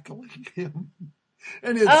just heckling him.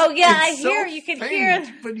 And I hear you can hear,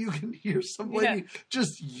 but you can hear some lady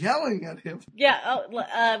just yelling at him. Yeah,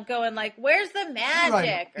 going like, "Where's the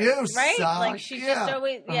magic?" Right? Suck. Like she's just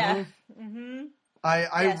always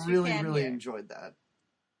I really enjoyed that.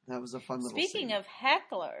 That was a fun little. Speaking scene. of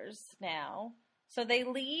hecklers, now, so they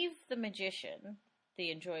leave the magician,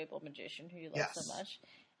 the enjoyable magician who you love so much,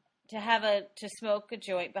 to smoke a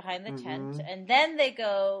joint behind the tent, and then they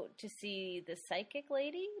go to see the psychic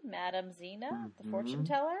lady, Madame Zena, the fortune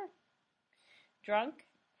teller, drunk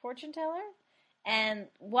fortune teller, and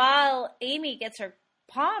while Amy gets her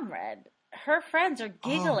palm read, her friends are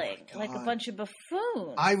giggling like a bunch of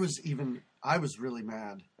buffoons. I was really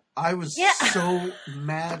mad. I was so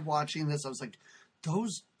mad watching this. I was like,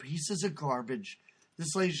 those pieces of garbage.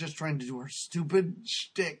 This lady's just trying to do her stupid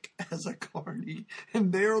shtick as a carny,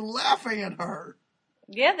 and they're laughing at her.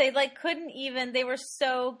 Yeah, they couldn't even. They were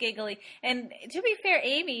so giggly. And to be fair,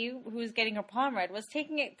 Amy, who was getting her palm read, was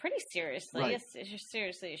taking it pretty seriously, right. as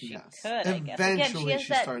seriously as she could. Eventually, I guess. Again, she has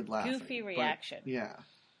that started laughing, goofy reaction. Yeah.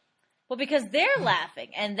 Well, because they're laughing,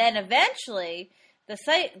 and then eventually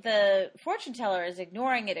the fortune teller is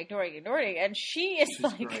ignoring it, and she is She's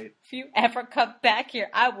like, great. "If you ever come back here,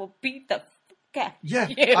 I will beat the." Yeah,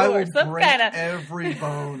 I will break every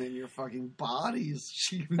bone in your fucking bodies.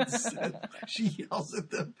 She even said, she yells at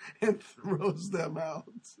them and throws them out.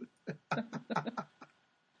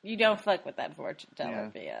 You don't fuck with that fortune teller,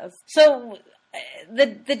 BS. So the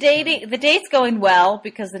date's going well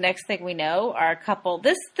because the next thing we know, our couple.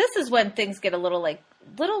 This is when things get a little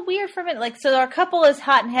weird for a minute. So our couple is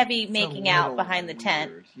hot and heavy making out behind the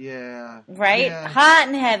tent. Yeah. Right? Yeah. Hot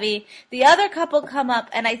and heavy. The other couple come up,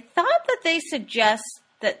 and I thought that they suggest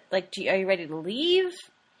that, are you ready to leave?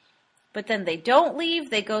 But then they don't leave.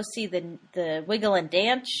 They go see the Wiggle and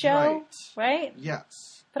Dance show. Right?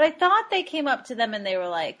 Yes. But I thought they came up to them and they were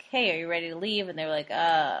like, hey, are you ready to leave? And they were like,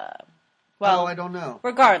 well, I don't know.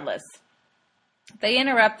 Regardless. They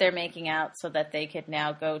interrupt their making out so that they could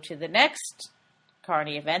now go to the next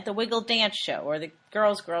carny event, the Wiggle Dance show, or the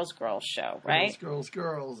Girls show, right?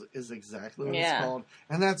 Girls is exactly what it's called.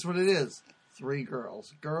 And that's what it is. 3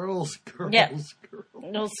 girls. Girls.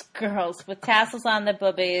 Those girls with tassels on the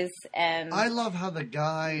boobies. And I love how the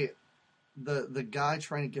guy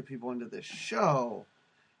trying to get people into this show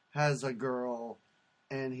has a girl,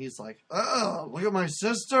 and he's like, oh, look at my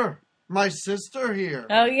sister. My sister here.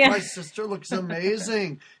 Oh, yeah. My sister looks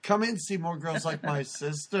amazing. Come in, see more girls like my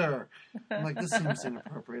sister. I'm like, this seems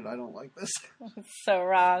inappropriate. I don't like this. It's so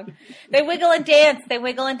wrong. They wiggle and dance. They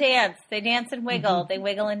wiggle and dance. They dance and wiggle. They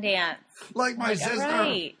wiggle and dance. Like my sister.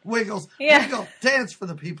 Right. Wiggles. Yeah. Wiggle. Dance for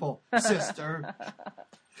the people, sister.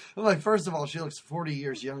 I'm like, first of all, she looks 40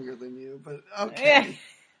 years younger than you, but okay.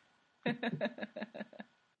 Yeah.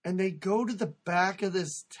 And they go to the back of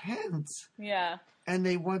this tent. Yeah. And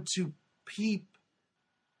they want to peep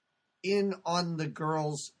in on the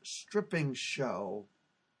girls' stripping show.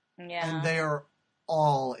 Yeah. And they are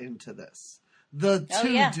all into this. The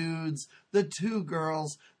two dudes, the 2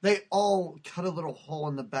 girls, they all cut a little hole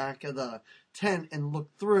in the back of the tent and look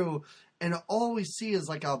through. And all we see is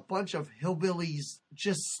like a bunch of hillbillies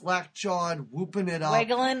just slack-jawed, whooping it up.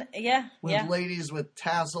 Wiggling, with ladies with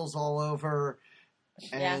tassels all over.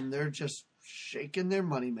 And they're just shaking their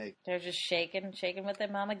money make. They're just shaking what their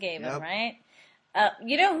mama gave them, right?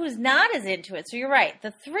 You know who's not as into it? So you're right.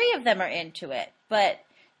 The 3 of them are into it. But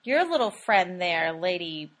your little friend there,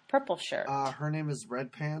 Lady Purple Shirt. Her name is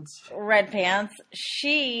Red Pants. Red Pants.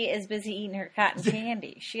 She is busy eating her cotton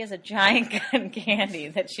candy. She has a giant cotton candy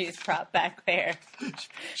that she's brought back there.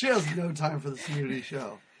 She has no time for this community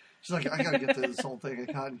show. She's like, I got to get through this whole thing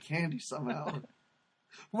of cotton candy somehow.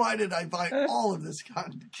 Why did I buy all of this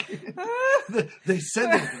cotton candy? They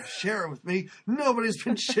said they were going to share it with me. Nobody's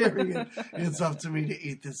been sharing it. It's up to me to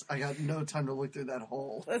eat this. I got no time to look through that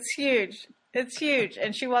hole. That's huge. It's huge.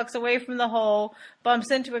 And she walks away from the hole,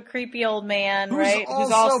 bumps into a creepy old man, right?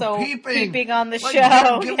 Who's also peeping on the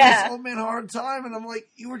show. Giving this old man a hard time. And I'm like,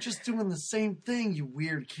 you were just doing the same thing, you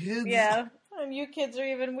weird kids. Yeah. And you kids are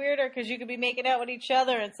even weirder because you could be making out with each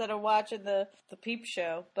other instead of watching the peep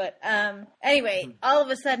show. But anyway, all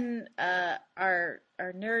of a sudden, our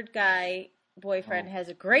nerd guy boyfriend has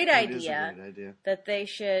a great idea that they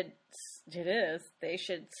should. They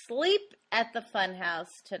should sleep at the fun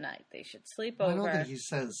house tonight. They should sleep over. I don't think he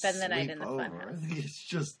says spend the night in the fun house. I think it's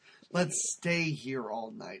just let's stay here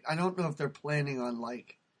all night. I don't know if they're planning on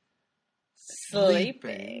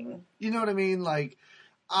sleeping. You know what I mean?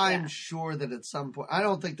 I'm sure that at some point, I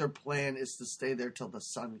don't think their plan is to stay there till the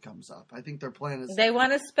sun comes up. I think their plan is... They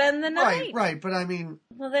want to spend the night. Right, but I mean...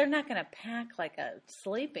 Well, they're not going to pack a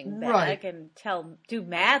sleeping bag and do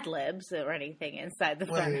Mad Libs or anything inside the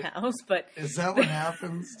fun house, but... Is that what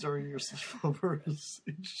happens during your sleepovers?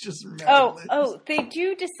 It's just Mad Libs. Oh, they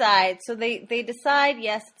do decide. So they decide,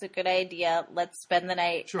 yes, it's a good idea. Let's spend the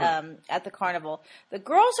night at the carnival. The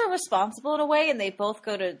girls are responsible in a way, and they both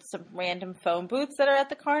go to some random phone booths that are at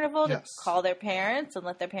the carnival to call their parents and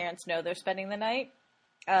let their parents know they're spending the night.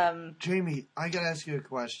 Jamie, I gotta ask you a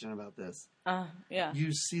question about this. Yeah.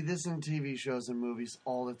 You see this in TV shows and movies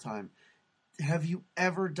all the time. Have you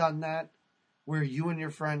ever done that? where you and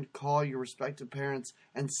your friend call your respective parents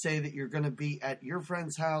and say that you're going to be at your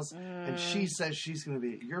friend's house and she says she's going to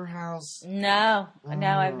be at your house? No,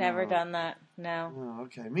 I've never done that. No. Oh,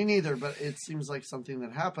 okay. Me neither, but it seems like something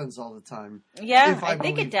that happens all the time. Yeah, if I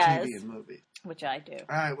think it believe does. TV and movie. Which I do.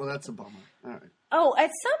 All right, well, that's a bummer. All right. Oh,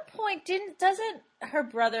 at some point, doesn't her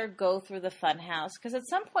brother go through the fun house? Because at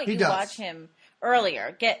some point He you does. watch him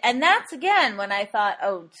earlier. And that's, again, when I thought,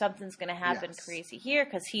 oh, something's going to happen crazy here,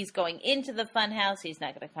 because he's going into the fun house. He's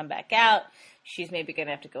not going to come back out. She's maybe going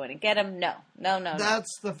to have to go in and get him. No.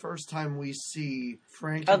 That's the first time we see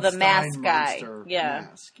Frankenstein the mask guy. monster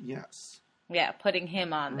mask. Yes. Yeah, putting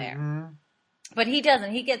him on there. Mm-hmm. But he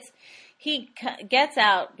doesn't. He gets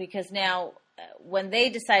out because now when they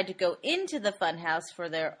decide to go into the funhouse for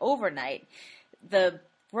their overnight, the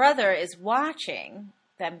brother is watching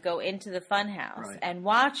them go into the funhouse and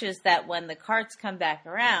watches that when the carts come back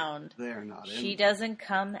around, they're not in. She doesn't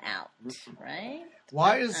come out, right?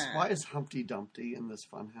 Why is Humpty Dumpty in this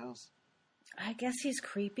funhouse? I guess he's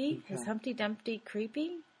creepy. Okay. Is Humpty Dumpty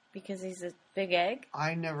creepy because he's a big egg?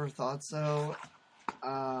 I never thought so.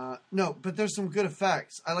 No, but there's some good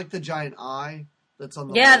effects. I like the giant eye that's on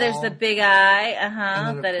the wall. There's the big eye.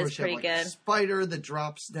 That is pretty good. Spider that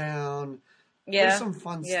drops down. Yeah. There's some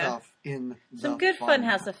fun stuff in the some good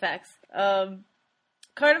funhouse effects.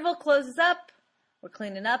 Carnival closes up. We're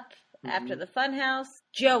cleaning up after the funhouse.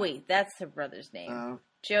 Joey, that's her brother's name.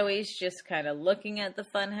 Joey's just kind of looking at the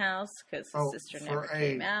funhouse because his sister never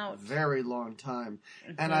came out. For a very long time.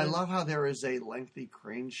 Mm-hmm. And I love how there is a lengthy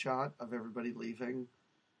crane shot of everybody leaving.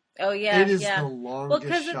 Oh, yeah. It is the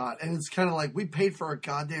longest shot. And it's kind of like, we paid for a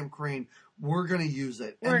goddamn crane. We're going to use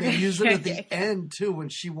it. And they use it at the end, too, when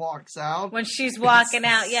she walks out. When she's walking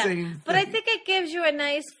out, But I think it gives you a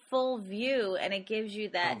nice full view, and it gives you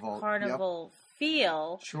that carnival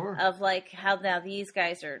feel of, like, how now these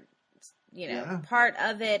guys are, part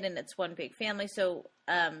of it, and it's one big family. So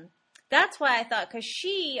that's why I thought, because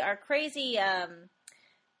our crazy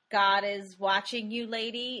God is watching you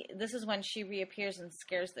lady, this is when she reappears and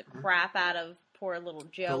scares the crap out of poor little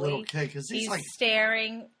Joey. The little kid, because he's like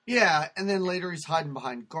staring. Yeah, and then later he's hiding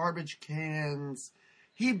behind garbage cans.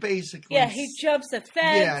 He basically... Yeah, he jumps a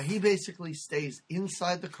fence. Yeah, he basically stays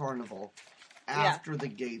inside the carnival after the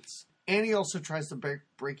gates. And he also tries to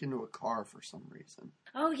break into a car for some reason.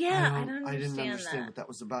 Oh, yeah, I didn't understand what that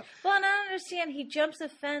was about. Well, and I don't understand. He jumps a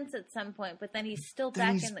fence at some point, but then he's still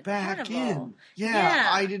back in the carnival. Yeah,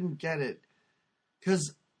 I didn't get it.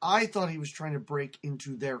 Because I thought he was trying to break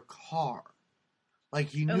into their car. Like,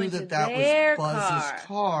 he knew that was Buzz's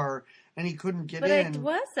car, and he couldn't get in. But it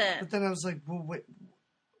wasn't. But then I was like, well, wait,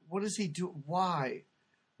 what does he do? Why?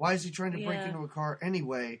 Why is he trying to break into a car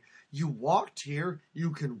anyway? You walked here.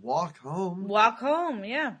 You can walk home. Walk home,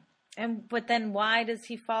 yeah. But then why does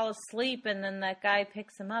he fall asleep and then that guy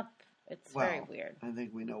picks him up? It's very weird. I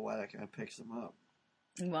think we know why that guy picks him up.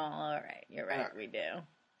 Well, all right. You're right. We do.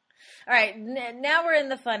 All right. Now we're in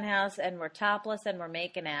the funhouse and we're topless and we're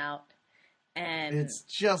making out. And it's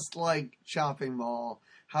just like Chopping Mall,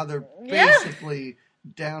 how they're basically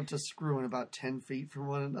down to screwing about 10 feet from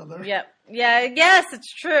one another. Yep. Yeah. Yes,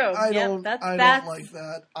 it's true. I don't like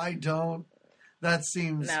that. I don't. That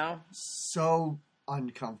seems so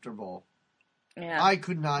uncomfortable. Yeah. I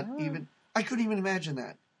couldn't even imagine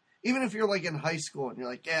that. Even if you're like in high school and you're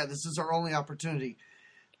like, yeah, this is our only opportunity.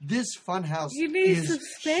 This funhouse is some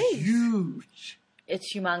space. Huge.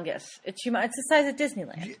 It's humongous. It's the size of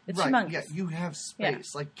Disneyland. It's humongous. Yeah, you have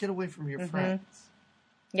space. Yeah. Like, get away from your friends.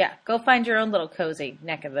 Yeah, go find your own little cozy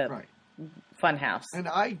neck of the fun house. And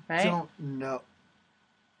I don't know.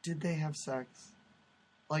 Did they have sex?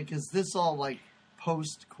 Like, is this all like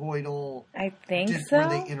post-coital? I think so. Were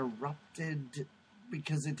they interrupted?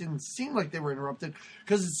 Because it didn't seem like they were interrupted.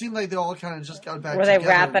 Because it seemed like they all kind of just got back together. Were they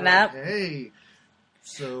wrapping up? Hey.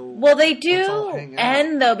 So well, they do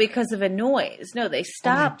end, though, because of a noise. No, they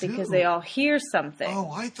stop because they all hear something. Oh,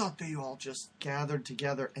 I thought they all just gathered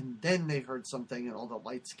together and then they heard something and all the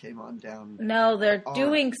lights came on down. No, they're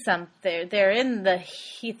doing something. They're in the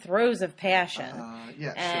throes of passion.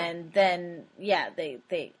 And then,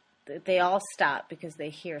 they all stop because they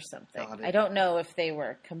hear something. I don't know if they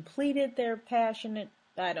were completed their passionate.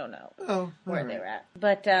 I don't know where they were at.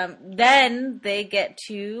 But then they get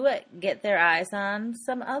their eyes on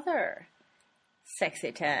some other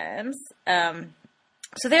sexy times.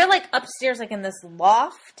 So they're like upstairs, like in this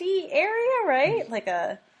lofty area, right? Like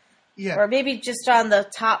or maybe just on the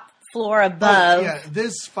top floor above.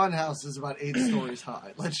 This funhouse is about 8 stories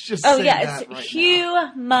high. Let's just say that it's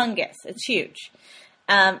humongous. Now. It's huge.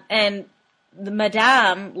 And the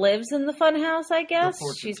Madame lives in the funhouse, I guess.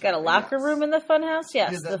 She's got a teller, locker yes. room in the funhouse.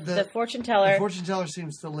 Yes, Yeah, the fortune teller. The fortune teller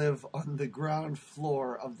seems to live on the ground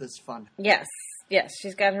floor of this fun. Yes, yes.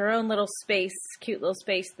 She's got her own little space, cute little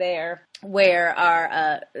space there, where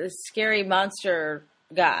our scary monster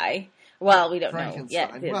guy, well, we don't know yet.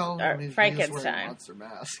 Frankenstein. Well, I mean, Frankenstein. he is wearing a monster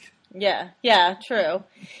mask. Yeah, true.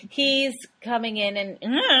 He's coming in and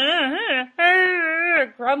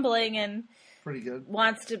grumbling and pretty good.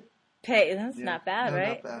 Wants to pay. That's not bad,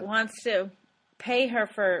 right? Not bad. Wants to pay her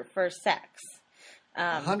for sex.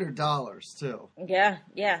 $100 too.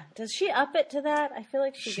 Yeah. Does she up it to that? I feel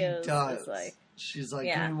like she goes. Does. Like, she's like,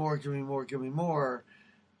 give me more,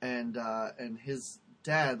 and his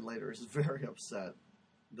dad later is very upset.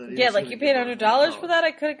 That you paid $100 for that.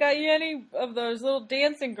 I could have got you any of those little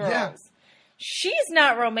dancing girls. Yeah. She's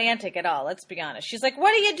not romantic at all. Let's be honest. She's like,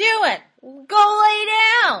 what are you doing? Go lay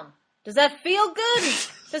down. Does that feel good?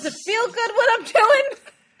 Does it feel good what I'm doing?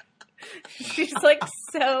 She's like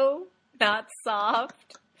so not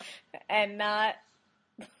soft and not.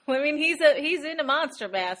 I mean, he's in a monster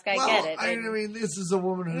mask. I get it. I mean, this is a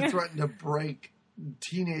woman who threatened to break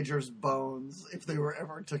teenagers' bones if they were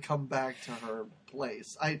ever to come back to her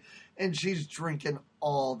place. And she's drinking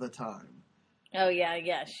all the time. Oh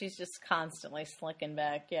yeah. She's just constantly slinking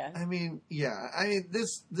back. Yeah. I mean,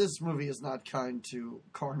 this movie is not kind to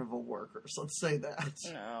carnival workers. Let's say that.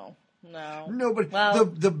 No. Nobody. Well,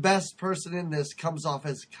 the best person in this comes off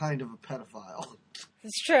as kind of a pedophile.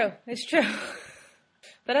 It's true.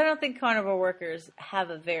 But I don't think carnival workers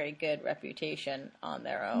have a very good reputation on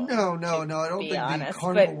their own. No. I don't think the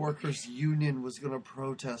carnival workers union was going to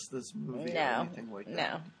protest this movie or anything like that.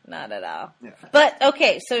 No, not at all. Yeah. But,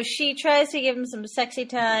 okay, so she tries to give him some sexy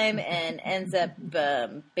time and ends up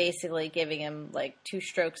basically giving him, like, 2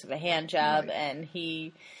 strokes of a hand job, and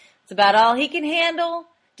it's about all he can handle.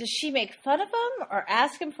 Does she make fun of him or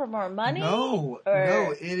ask him for more money? No,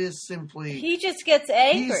 it is simply... He just gets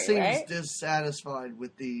angry, He seems right? dissatisfied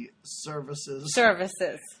with the services.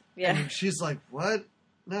 Yeah. And she's like, what?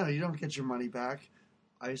 No, you don't get your money back.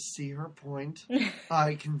 I see her point.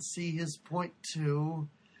 I can see his point, too.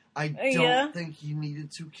 I don't think he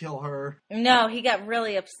needed to kill her. No, he got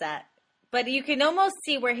really upset. But you can almost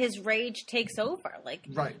see where his rage takes over. Like,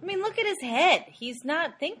 right. I mean, look at his head. He's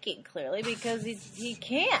not thinking clearly because he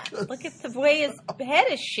can't. Look at the way his head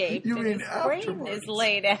is shaped and his brain is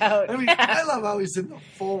laid out. I mean, I love how he's in the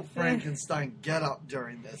full Frankenstein getup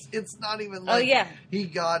during this. It's not even like he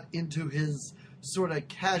got into his sort of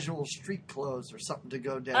casual street clothes or something to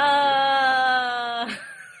go down.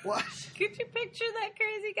 What? Could you picture that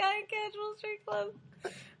crazy guy in casual street clothes?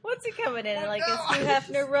 What's he coming in? Like a Hugh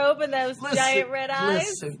Hefner robe and those giant red eyes?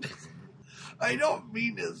 Listen. I don't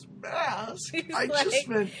mean his mask. Just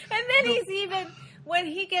meant... And then he's even... When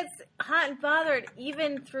he gets hot and bothered,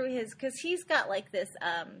 even through his... Because he's got like this...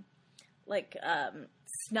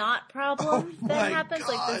 snot problem that happens.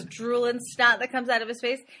 God. Like this drooling snot that comes out of his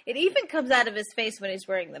face. It even comes out of his face when he's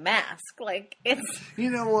wearing the mask. Like, it's... You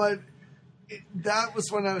know what? That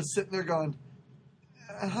was when I was sitting there going...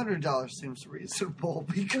 $100 seems reasonable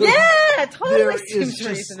because totally seems just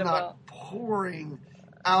reasonable. Not pouring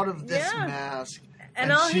out of this mask,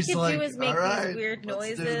 and all he can do is make these weird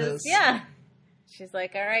noises. Yeah, she's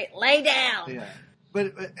like, "All right, lay down." Yeah,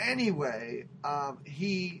 but anyway,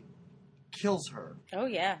 he kills her. Oh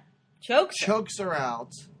yeah, chokes her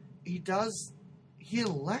out. He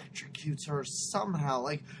electrocutes her somehow.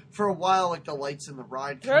 Like, for a while, like, the lights in the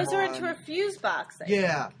ride throws her into a fuse box.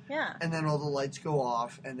 Yeah. And then all the lights go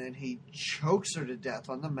off, and then he chokes her to death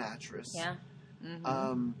on the mattress. Yeah.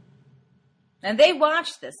 Mm-hmm. And they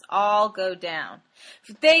watch this all go down.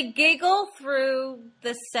 They giggle through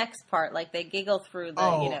the sex part. Like, they giggle through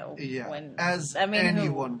the, when... As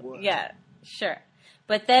anyone would. Yeah, sure.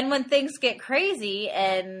 But then when things get crazy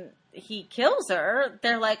and... he kills her,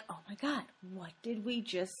 they're like, oh my God, what did we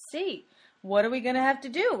just see? What are we going to have to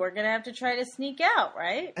do? We're going to have to try to sneak out,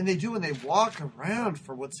 right? And they do, and they walk around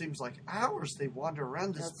for what seems like hours. They wander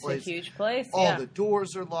around this place. It's a huge place, All the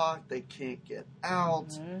doors are locked. They can't get out.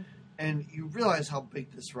 Mm-hmm. And you realize how big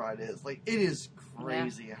this ride is. Like, it is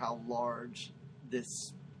crazy how large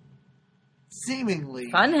this seemingly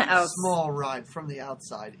small ride from the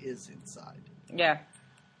outside is inside. Yeah.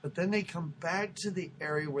 But then they come back to the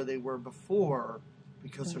area where they were before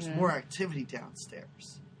because there's more activity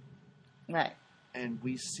downstairs. Right. And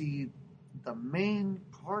we see the main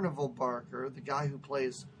carnival barker, the guy who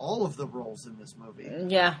plays all of the roles in this movie.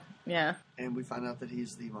 Yeah, yeah. And we find out that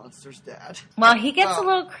he's the monster's dad. Well, he gets a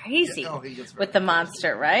little crazy he gets with the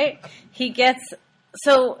monster, right? He gets...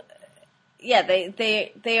 So...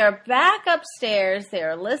 they are back upstairs. They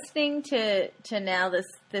are listening to now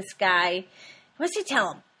this guy. What's he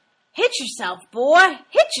tell him? Hit yourself, boy.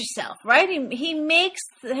 Hit yourself, right? He makes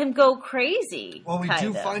him go crazy. Well, we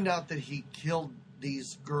do find out that he killed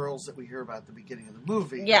these girls that we hear about at the beginning of the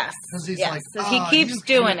movie. Yes. Because he's yes. like, so he keeps you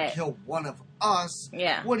doing can't it. Kill one of us.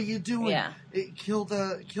 Yeah. What are you doing? Yeah. Kill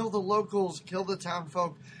the locals. Kill the town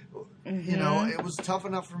folk. Mm-hmm. You know, it was tough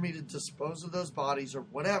enough for me to dispose of those bodies or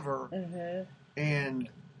whatever. Mm-hmm. And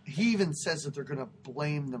he even says that they're going to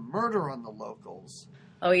blame the murder on the locals.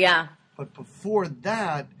 Oh, yeah. But before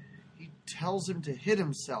that, he tells him to hit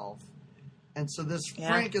himself. And so this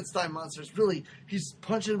Frankenstein monster is really, he's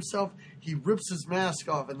punching himself. He rips his mask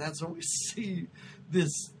off, and that's when we see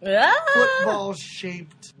this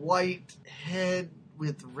football-shaped white head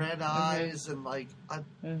with red eyes and like a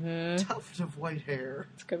tuft of white hair.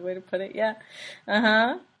 That's a good way to put it, yeah.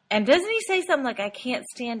 Uh-huh. And doesn't he say something like, I can't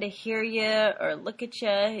stand to hear you or look at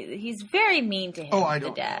you? He's very mean to him,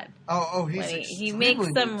 the dad. He makes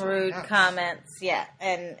some rude comments, yeah.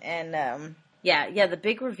 Yeah, the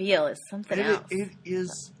big reveal is something else. It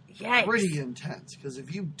is pretty intense, because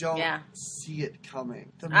if you don't see it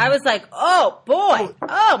coming... I was like, oh, boy!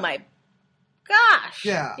 Oh, my gosh!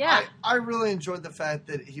 Yeah. I really enjoyed the fact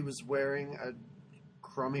that he was wearing a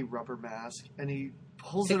crummy rubber mask, and he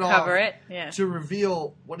pulls it off to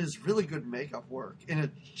reveal what is really good makeup work. In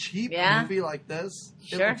a cheap movie like this,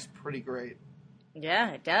 it looks pretty great.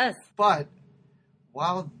 Yeah, it does. But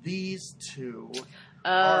while these two...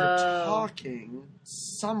 are talking,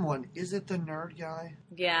 is it the nerd guy?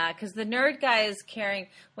 Yeah, because the nerd guy is carrying,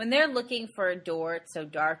 when they're looking for a door, it's so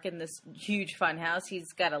dark in this huge fun house,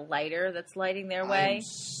 he's got a lighter that's lighting their way. I'm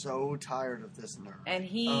so tired of this nerd. And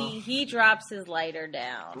he drops his lighter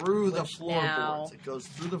down. Through the floorboards. It goes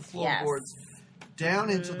through the floorboards, down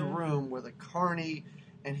into the room where the Carney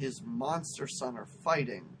and his monster son are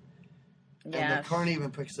fighting. And the Carney even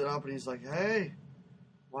picks it up and he's like, hey...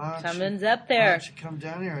 Something's up there. Why don't you come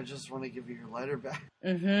down here? I just want to give you your lighter back.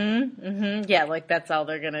 Yeah, like that's all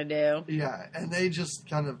they're going to do. Yeah, and they just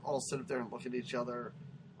kind of all sit up there and look at each other.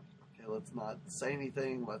 Okay, let's not say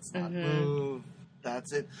anything. Let's not move.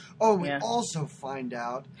 That's it. Oh, we also find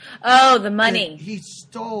out... Oh, the money. He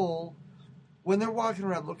stole... When they're walking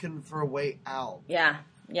around looking for a way out... Yeah.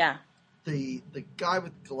 The guy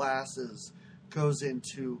with glasses goes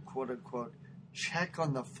into, quote-unquote... check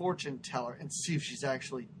on the fortune teller and see if she's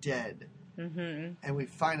actually dead. Mm-hmm. And we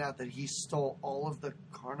find out that he stole all of the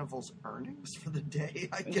carnival's earnings for the day,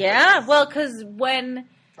 I guess. Yeah, well, because when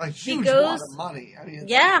a huge lot of money. I mean,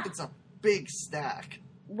 it's a big stack.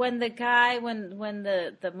 When the guy, when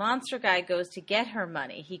the monster guy goes to get her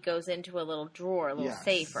money, he goes into a little drawer, a little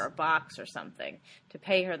safe or a box or something to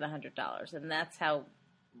pay her the $100. And that's how,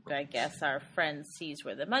 I guess, our friend sees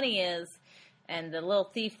where the money is. And the little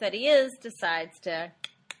thief that he is decides to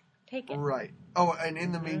take it. Right. Oh, and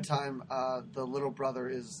in the meantime, the little brother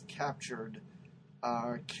is captured,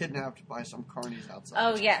 kidnapped by some carnies outside.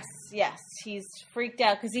 Oh, yes. He's freaked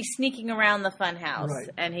out because he's sneaking around the fun house,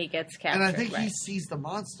 and he gets captured. And I think he sees the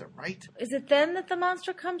monster, right? Is it then that the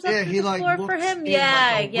monster comes up to the floor for him?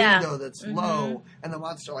 A window that's low, and the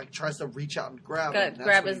monster tries to reach out and grab him.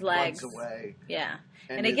 Grab his legs. Runs away. Yeah.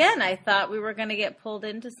 And again, I thought we were going to get pulled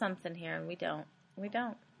into something here, and we don't.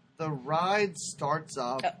 The ride starts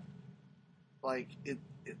up, it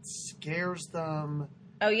scares them.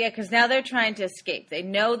 Oh, yeah, because now they're trying to escape. They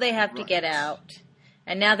know they have to get out,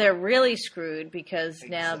 and now they're really screwed because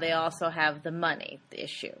now they also have the money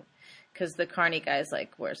issue. Because the Carney guy's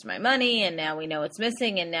like, where's my money? And now we know it's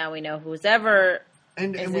missing, and now we know who's ever...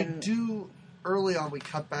 And we do... Early on, we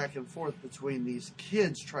cut back and forth between these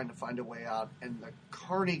kids trying to find a way out and the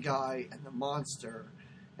Carney guy and the monster.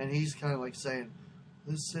 And he's kind of saying,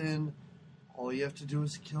 listen, all you have to do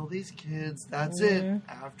is kill these kids. That's it.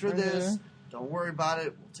 After this, don't worry about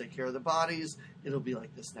it. We'll take care of the bodies. It'll be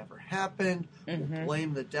like this never happened. We'll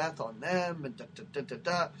blame the death on them. And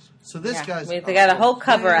da-da-da-da-da. So this guy's... They got a whole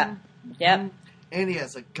cover-up. Yep. And he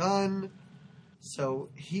has a gun. So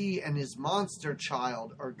he and his monster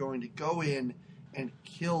child are going to go in and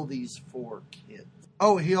kill these 4 kids.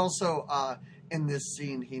 Oh, he also, in this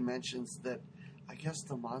scene, he mentions that I guess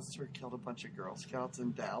the monster killed a bunch of Girl Scouts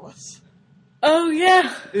in Dallas. Oh,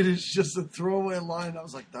 yeah. It is just a throwaway line. I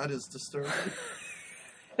was like, that is disturbing.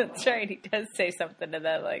 That's right. He does say something to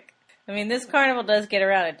that. This carnival does get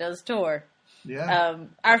around. It does tour. Yeah.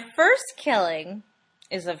 Our first killing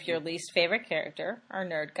is of your least favorite character, our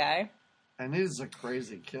nerd guy. And it is a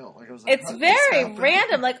crazy kill. It's very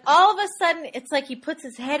random. All of a sudden, it's like he puts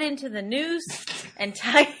his head into the noose and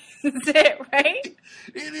ties That's it, right?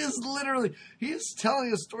 It is literally, he's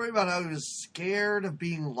telling a story about how he was scared of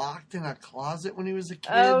being locked in a closet when he was a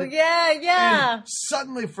kid. Oh, yeah. And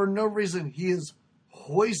suddenly, for no reason, he is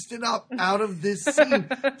hoisted up out of this scene.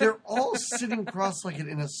 They're all sitting cross-legged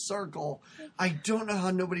in a circle. I don't know how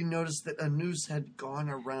nobody noticed that a noose had gone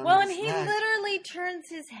around Well, his and he neck. literally turns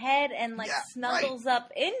his head and, snuggles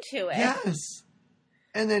up into it. Yes.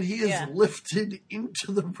 And then he is lifted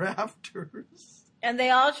into the rafters. And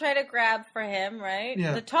they all try to grab for him, right?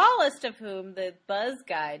 Yeah. The tallest of whom, the Buzz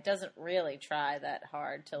guy, doesn't really try that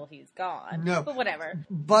hard till he's gone. No. But whatever.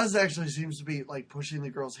 Buzz actually seems to be, pushing the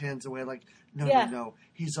girl's hands away, no,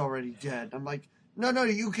 he's already dead. I'm like, no,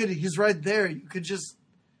 he's right there. You could just...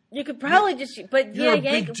 You could probably just... But you're a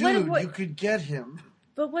Yank... big dude. You could get him.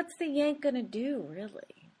 But what's the Yank gonna do, really?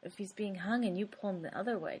 If he's being hung and you pull him the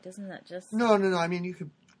other way, doesn't that just... No. I mean, you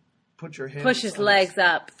could put your hands... Push his legs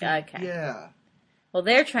up. Okay. Yeah. Well,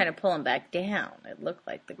 they're trying to pull him back down. It looked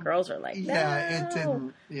like the girls are like, no. Yeah, it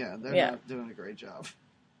didn't... Yeah, they're not doing a great job.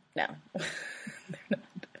 No.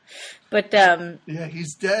 But, yeah,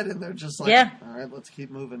 he's dead, and they're just like, all right, let's keep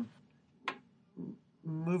moving.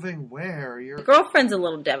 Moving where? The girlfriend's a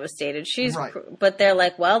little devastated. Right. But they're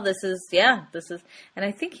like, well, this is, and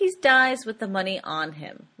I think he dies with the money on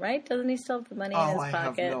him, right? Doesn't he still have the money in his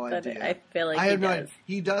pocket? I have no idea. I feel like I he have no does. idea.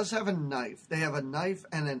 He does have a knife. They have a knife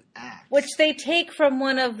and an axe. Which they take from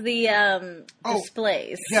one of the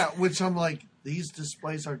displays. Yeah, which I'm like, these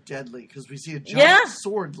displays are deadly, because we see a giant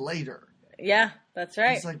sword later. Yeah, that's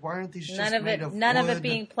right. It's like, why aren't these just made of none of it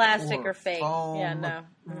being plastic or fake? Foam? Yeah, no.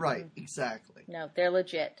 Right, exactly. No, they're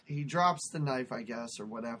legit. He drops the knife, I guess, or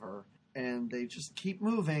whatever, and they just keep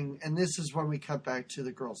moving. And this is when we cut back to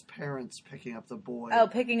the girl's parents picking up the boy. Oh,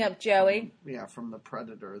 picking up Joey. From the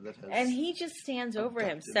predator that has. And he just stands over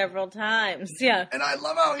him several times. Yeah. And I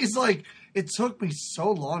love how he's like, it took me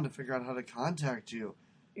so long to figure out how to contact you.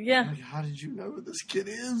 Yeah. Like, how did you know who this kid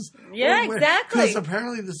is? Yeah, exactly. Because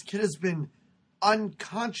apparently this kid has been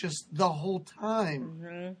unconscious the whole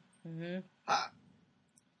time.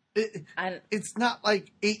 It's not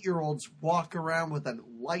like 8-year-olds walk around with a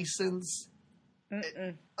license.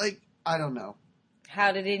 I don't know.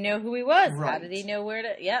 How did he know who he was? Right. How did he know where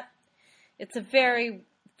to... Yep. It's a very,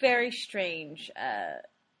 very strange,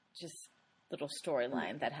 just little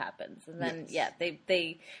storyline that happens. And then,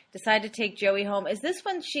 they decide to take Joey home. Is this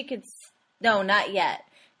when she could... No, not yet.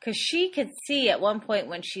 Because she could see at one point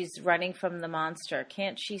when she's running from the monster.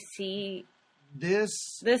 Can't she see... This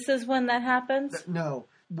is when that happens? No.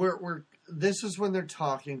 This is when they're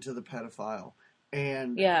talking to the pedophile.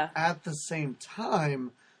 And at the same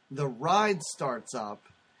time, the ride starts up.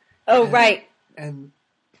 Oh, right. And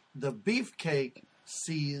the beefcake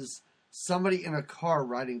sees somebody in a car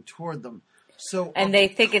riding toward them. So, and they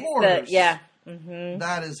think it's the...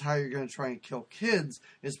 That is how you're going to try and kill kids,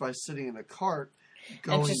 is by sitting in a cart.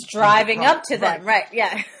 And just driving up to them, right,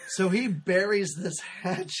 yeah. So he buries this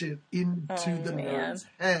hatchet into the nerd's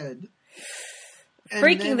head.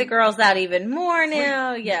 Freaking the girls out even more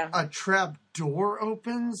now, A trap door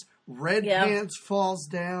opens, Red Pants falls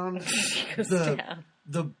down,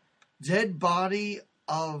 the dead body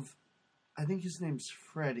of, I think his name's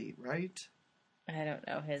Freddy, right? I don't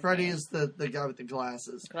know his Freddy name. is the guy with the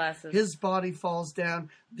glasses. His body falls down.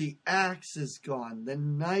 The axe is gone. The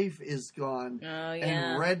knife is gone. Oh, yeah.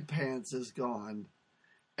 And Red Pants is gone.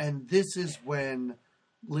 And this is when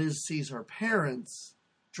Liz sees her parents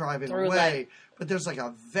driving away. But there's like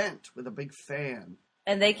a vent with a big fan.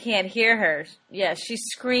 And they can't hear her. Yeah, she's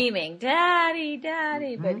screaming, Daddy,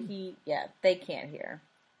 Daddy. But they can't hear.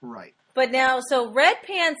 Right. But now, so Red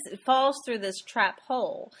Pants falls through this trap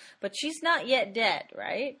hole, but she's not yet dead,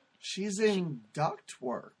 right? She's in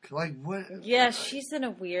ductwork. Like, what? Yeah, she's in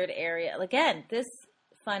a weird area. Again, this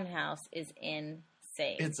funhouse is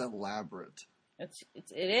insane. It's elaborate. It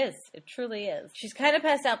is. It truly is. She's kind of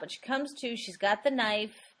passed out, but she comes to. She's got the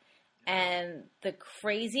knife, and the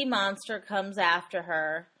crazy monster comes after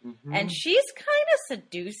her, and she's kind of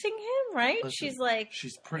seducing him, right? Listen, she's like,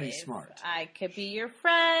 she's pretty smart. I could be your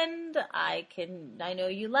friend. I know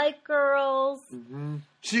you like girls.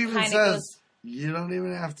 She even says, you don't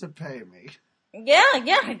even have to pay me.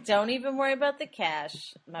 Yeah. Don't even worry about the cash.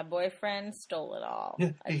 My boyfriend stole it all.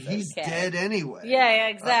 He's dead anyway. Yeah,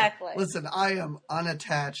 exactly. Listen, I am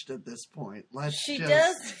unattached at this point. Let's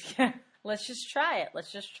just try it.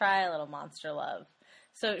 Let's just try a little monster love.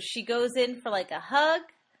 So she goes in for like a hug,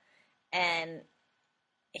 and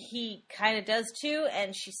he kind of does too,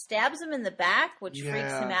 and she stabs him in the back, which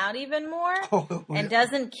freaks him out even more, and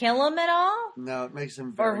doesn't kill him at all. No, it makes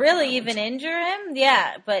him or really even injure him.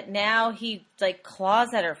 Yeah, but now he like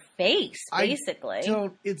claws at her face, basically.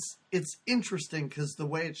 It's interesting because the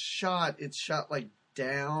way it's shot like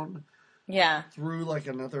down, through like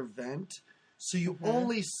another vent. So you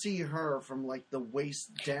only see her from like the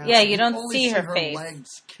waist down. Yeah, you don't see her face.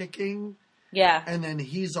 Legs kicking. Yeah. And then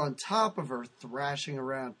he's on top of her thrashing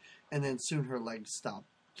around, and then soon her legs stop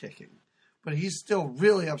kicking. But he's still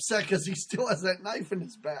really upset because he still has that knife in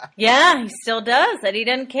his back. Yeah, he still does, and he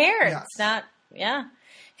doesn't care. Yes. It's not,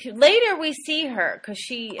 Later we see her, because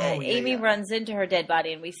Amy runs into her dead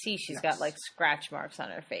body, and we see she's got like scratch marks on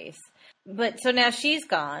her face. But so now she's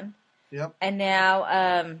gone. Yep. And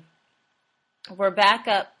now we're back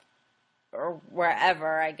up, or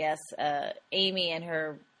wherever, I guess, Amy and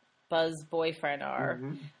her Buzz boyfriend are.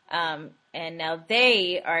 Mm-hmm. And now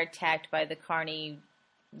they are attacked by the Carney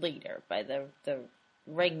leader, by the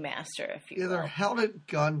ringmaster, if you will. They're held at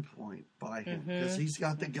gunpoint by him, because he's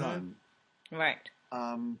got the gun. Right.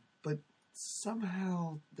 But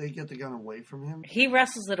somehow they get the gun away from him. He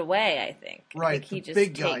wrestles it away, I think. Right, the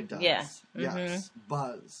big guy does. Yeah. Yes,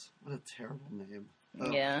 Buzz. What a terrible name.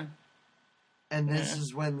 Yeah. And this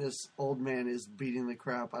is when this old man is beating the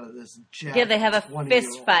crap out of this jack. Yeah, they have a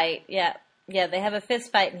fist fight. Yeah. Yeah, they have a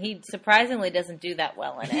fist fight, and he surprisingly doesn't do that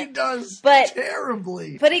well in it. He does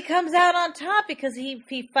terribly. But he comes out on top because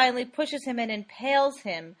he finally pushes him and impales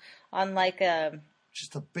him on like a...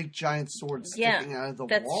 Just a big giant sword sticking out of the wall.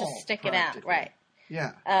 That's just sticking out, right.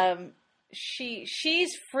 Yeah.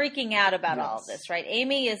 She's freaking out about all of this, right?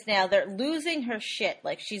 Amy is now, they're losing her shit.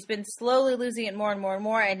 Like, she's been slowly losing it more and more and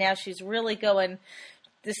more, and now she's really going,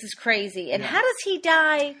 this is crazy. And how does he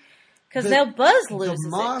die? Because now Buzz loses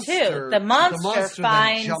it, too. The monster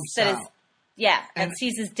finds that and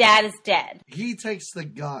sees his dad is dead. He takes the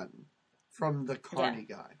gun from the Carney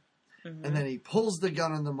guy, and then he pulls the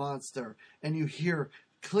gun on the monster, and you hear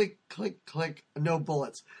click, click, click, no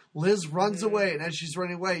bullets. Liz runs away, and as she's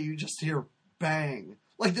running away, you just hear bang.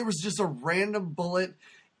 Like there was just a random bullet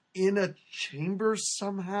in a chamber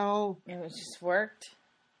somehow. It just worked.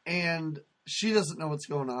 And she doesn't know what's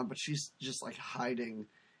going on, but she's just like hiding.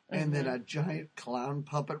 And then a giant clown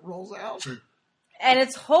puppet rolls out. And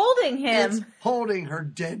it's holding him. It's holding her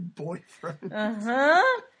dead boyfriend.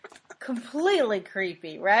 Completely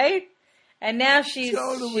creepy, right? And now she's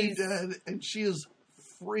dead, and she is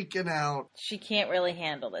freaking out. She can't really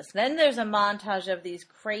handle this. Then there's a montage of these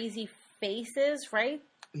crazy faces, right?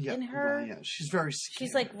 In her. Yeah, she's very scared.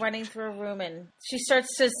 She's like running through a room, and she starts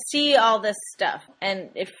to see all this stuff, and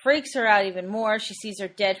it freaks her out even more. She sees her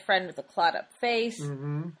dead friend with a clawed up face.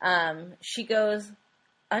 She goes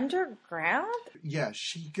underground. Yeah,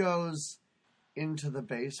 she goes into the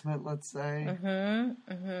basement, let's say, and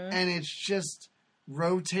it's just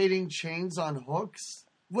rotating chains on hooks.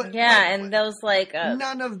 And those like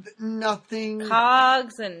nothing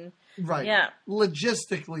cogs and. Right. Yeah.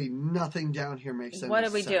 Logistically, nothing down here makes any sense. What are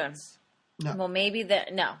we doing? No. Well, maybe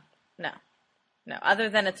no. Other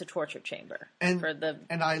than it's a torture chamber.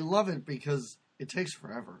 And I love it because it takes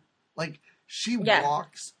forever. Like, she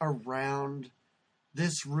walks around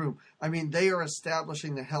this room. I mean, they are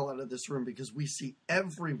establishing the hell out of this room because we see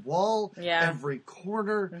every wall, every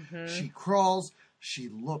corner. She crawls. She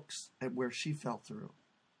looks at where she fell through.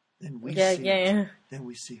 Then we see Then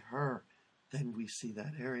we see her. Then we see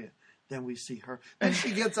that area. Then we see her. Then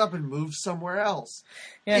she gets up and moves somewhere else.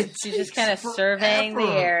 Yeah, she's just kind of surveying the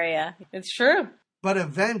area. It's true. But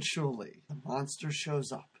eventually, the monster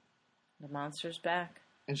shows up. The monster's back.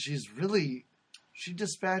 And she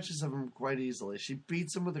dispatches him quite easily. She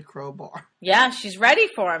beats him with a crowbar. Yeah, she's ready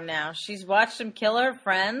for him now. She's watched him kill her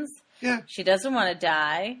friends. Yeah. She doesn't want to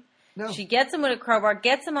die. No. She gets him with a crowbar,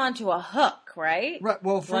 gets him onto a hook, right? Right.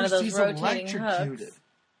 Well, first one of those he's rotating electrocuted. Hooks.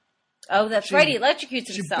 Oh, that's right. He electrocutes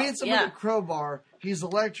himself. She beats him with a crowbar. He's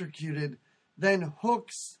electrocuted. Then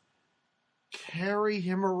hooks carry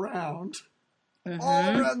him around,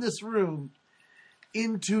 all around this room,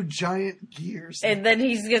 into giant gears. And then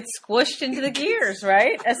he gets squished into the gears,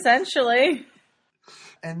 right? Essentially.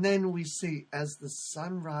 And then we see, as the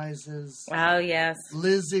sun rises... Oh, yes.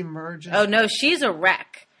 Liz emerges. Oh, no, she's a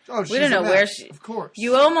wreck. Oh, she's we don't know where she... Of course.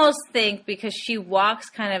 You almost think, because she walks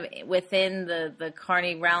kind of within the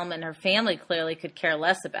Carney realm, and her family clearly could care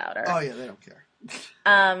less about her. Oh, yeah, they don't care.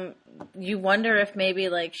 You wonder if maybe,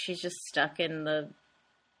 like, she's just stuck in the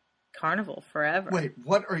carnival forever. Wait,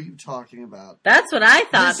 what are you talking about? That's what I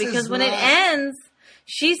thought, because when it ends,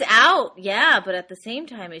 she's out, but at the same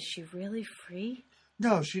time, is she really free?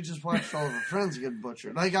 No, she just watched all of her friends get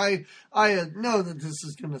butchered. Like I know that this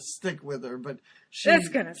is gonna stick with her, but she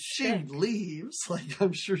leaves. Like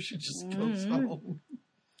I'm sure she just goes home.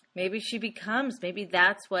 Maybe she becomes. Maybe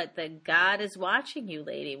that's what the God is watching you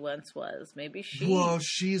lady once was. Maybe she. Well,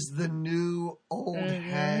 she's the new old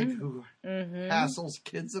hag who hassles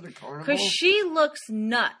kids at a carnival. Because she looks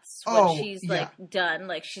nuts when she's like done.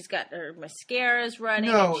 Like she's got her mascara's running,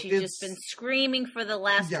 and she's just been screaming for the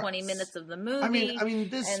last 20 minutes of the movie. I mean,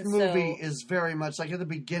 this movie is very much like at the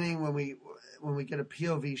beginning when we get a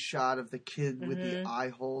POV shot of the kid with the eye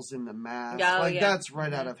holes in the mask. That's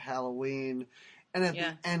right out of Halloween. And at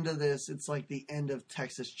the end of this, it's like the end of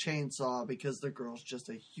Texas Chainsaw because the girl's just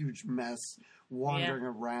a huge mess wandering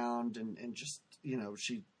around and just,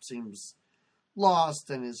 she seems lost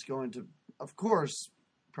and is going to, of course,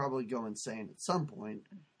 probably go insane at some point.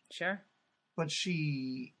 Sure. But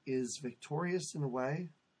she is victorious in a way.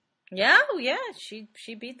 Yeah, she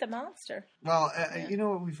beat the monster. Well, you know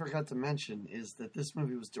what we forgot to mention is that this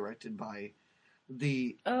movie was directed by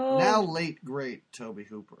the now late, great Tobe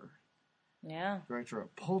Hooper. Yeah. Director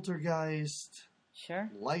of Poltergeist. Sure.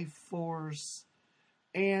 Life Force.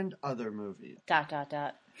 And other movies. ...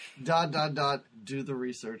 Do the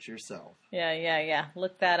research yourself. Yeah.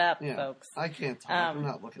 Look that up, folks. I can't talk. I'm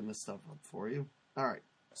not looking this stuff up for you. All right.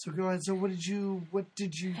 So go ahead. So what did you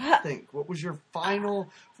think? What was your final,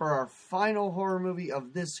 for our final horror movie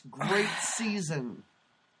of this great season?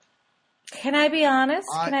 Can I be honest?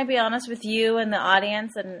 Can I be honest with you and the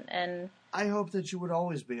audience and... I hope that you would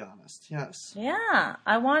always be honest. Yes. Yeah,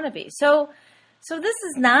 I want to be. So this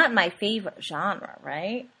is not my favorite genre,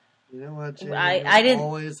 right? You know what, Jamie? I didn't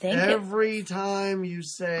always think every time you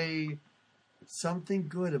say something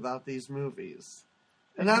good about these movies,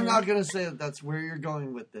 and I'm not going to say that that's where you're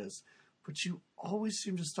going with this, but you always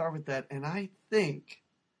seem to start with that. And I think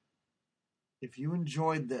if you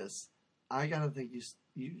enjoyed this, I gotta think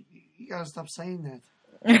you gotta stop saying that.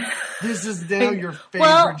 This is now your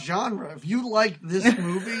favorite genre. If you like this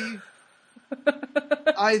movie,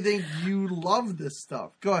 I think you love this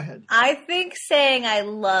stuff. Go ahead. I think saying I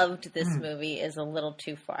loved this movie is a little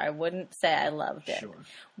too far. I wouldn't say I loved it. Sure.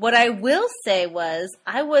 What I will say was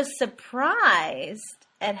I was surprised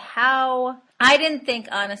at how... I didn't think,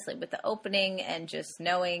 honestly, with the opening and just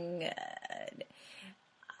knowing...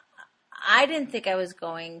 I didn't think I was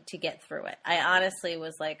going to get through it. I honestly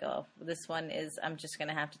was like, oh, this one is, I'm just going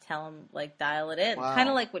to have to tell him, like, dial it in. Wow. Kind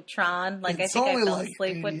of like with Tron. Like, it's I think I fell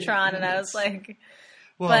asleep with Tron, and I was like...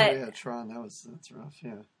 Tron, that's rough,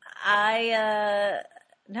 yeah. I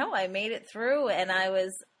made it through, and I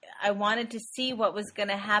wanted to see what was going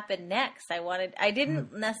to happen next. I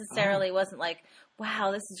didn't necessarily, wasn't like,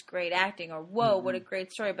 wow, this is great acting, or whoa, what a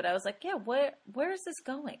great story. But I was like, yeah, where is this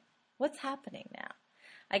going? What's happening now?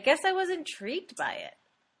 I guess I was intrigued by it.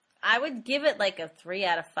 I would give it like a 3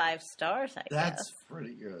 out of 5 stars, I guess. That's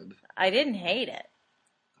pretty good. I didn't hate it.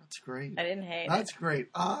 That's great. I didn't hate it. That's great.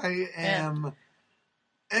 I am... Yeah.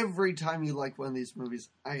 Every time you like one of these movies,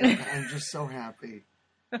 I'm just so happy.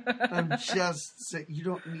 I'm just... You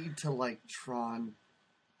don't need to like Tron.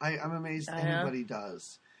 I'm amazed anybody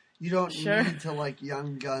does. You don't need to like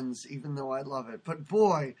Young Guns, even though I love it. But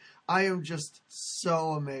boy, I am just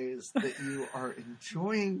so amazed that you are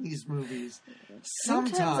enjoying these movies.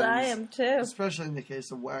 Sometimes I am too. Especially in the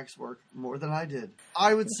case of Waxwork, more than I did.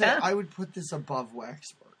 I would say I would put this above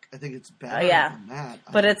Waxwork. I think it's better than that.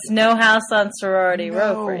 But it's No House on Sorority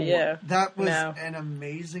Row for you. That was an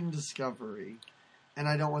amazing discovery. And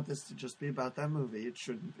I don't want this to just be about that movie. It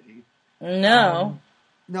shouldn't be. No.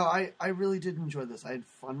 No, I really did enjoy this. I had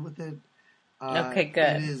fun with it. Okay,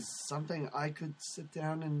 good. It is something I could sit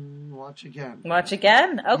down and watch again. Watch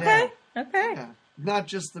again? Okay. Yeah. Okay. Yeah. Not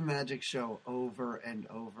just the magic show over and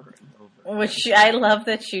over and over. Which I love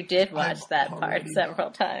that you did watch that part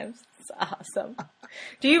several times. It's awesome.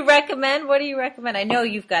 Do you recommend? What do you recommend? I know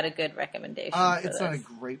you've got a good recommendation. It's not a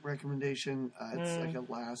great recommendation. It's like a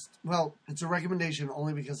last... Well, it's a recommendation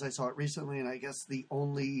only because I saw it recently, and I guess the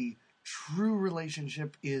only... true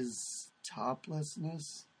relationship is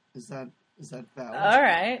toplessness. Is that valid? All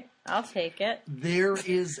right, I'll take it. There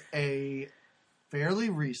is a fairly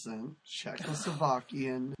recent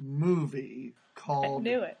Czechoslovakian movie called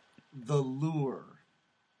The Lure.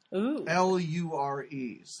 Ooh. Lure.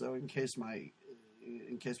 So in case my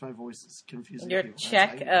voice is confusing You're people,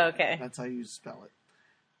 Czech. Okay. That's how you spell it.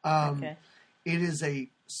 Okay. It is a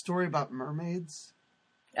story about mermaids.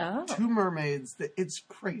 Oh. 2 mermaids. It's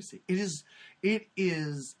crazy. It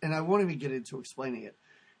is, and I won't even get into explaining it.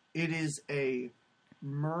 It is a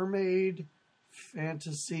mermaid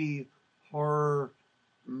fantasy horror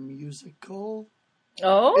musical.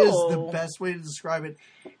 is the Oh. best way to describe it.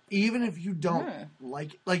 Even if you don't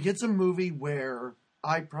like it's a movie where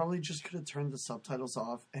I probably just could have turned the subtitles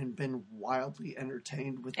off and been wildly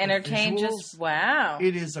entertained with the Entertained, visuals. just wow.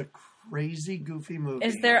 It is a crazy, goofy movie.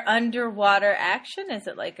 Is there underwater action? Is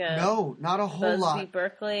it like a No, not a whole Busby lot.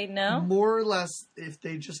 Berkeley? No? More or less, if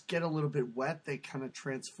they just get a little bit wet, they kind of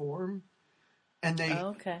transform. And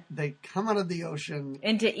they come out of the ocean.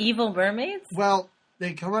 Into evil mermaids? Well,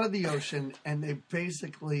 they come out of the ocean and they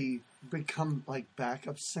basically become like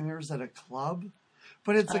backup singers at a club.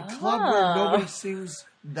 But it's a club where nobody seems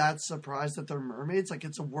that surprised that they're mermaids. Like,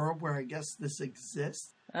 it's a world where I guess this exists.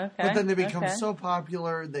 Okay. But then they become so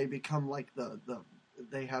popular, they become like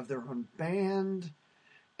they have their own band.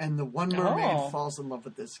 And the one mermaid falls in love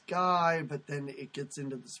with this guy, but then it gets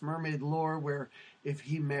into this mermaid lore where if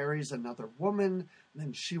he marries another woman,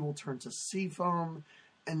 then she will turn to sea foam.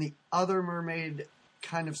 And the other mermaid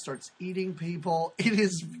kind of starts eating people. It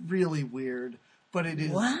is really weird, but it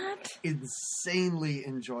is insanely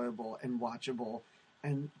enjoyable and watchable.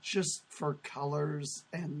 And just for colors,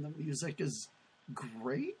 and the music is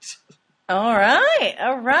great. All right.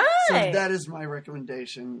 So that is my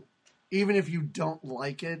recommendation. Even if you don't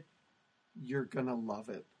like it, you're gonna love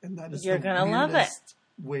it, and that is the weirdest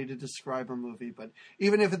way to describe a movie. But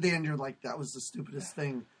even if at the end you're like, "That was the stupidest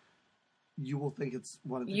thing," you will think it's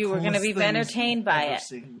one of the. You were going to be entertained by it.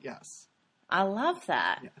 Seen. Yes, I love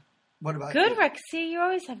that. Yeah. What about good? See, you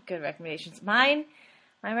always have good recommendations. My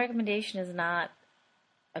recommendation is not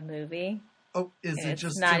a movie. Oh, is it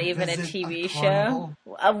just not even a TV show?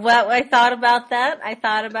 Well, I thought about that. I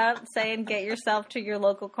thought about saying get yourself to your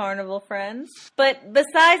local carnival friends. But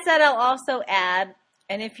besides that, I'll also add,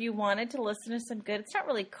 and if you wanted to listen to some good, it's not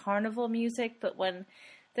really carnival music, but when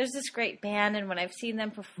there's this great band, and when I've seen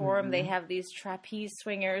them perform, they have these trapeze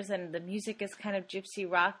swingers, and the music is kind of gypsy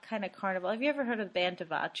rock, kind of carnival. Have you ever heard of the band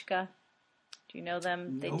Devachka? Do you know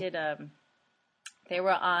them? Nope. They did. They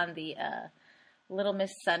were on the Little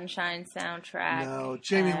Miss Sunshine soundtrack. No,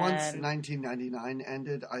 Jamie, once 1999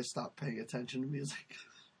 ended, I stopped paying attention to music.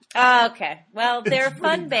 Oh, okay. Well, they're a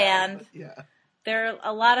fun band. Yeah. They're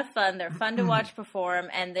a lot of fun. They're fun to watch perform,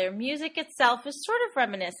 and their music itself is sort of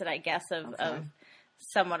reminiscent, I guess, of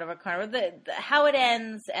somewhat of a carnival. How It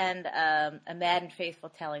Ends and A Mad and Faithful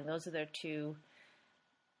Telling, those are their two,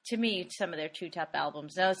 to me, some of their two top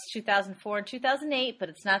albums. Now, it's 2004 and 2008, but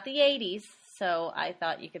it's not the 80s. So I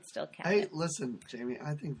thought you could still count it. Listen, Jamie,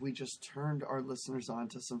 I think we just turned our listeners on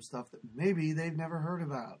to some stuff that maybe they've never heard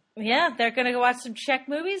about. Yeah, they're going to go watch some Czech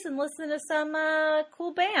movies and listen to some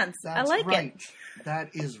cool bands. I like it. That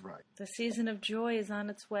is right. The season of joy is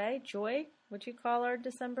on its way. Joy? Would you call our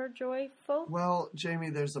December joyful? Well,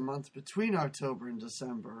 Jamie, there's a month between October and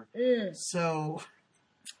December. So...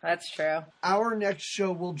 That's true. Our next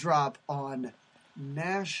show will drop on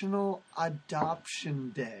National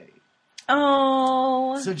Adoption Day.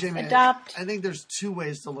 Oh, so Jamie, I think there's two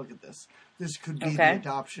ways to look at this. This could be the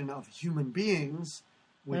adoption of human beings,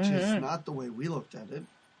 which is not the way we looked at it.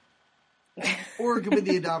 Or it could be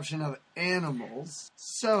the adoption of animals.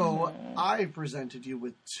 So I presented you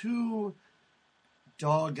with two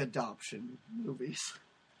dog adoption movies.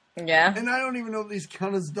 Yeah. And I don't even know if these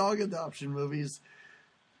count as dog adoption movies.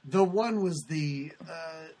 The one was the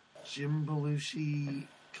Jim Belushi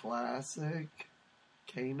classic,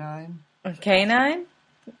 K-9. K-9?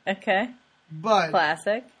 Okay. But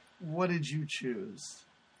classic. What did you choose?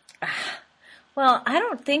 Well, I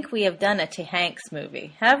don't think we have done a T. Hanks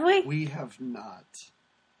movie, have we? We have not.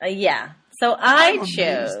 Yeah. So I I'm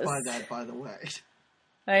chose. Amazed by that, by the way.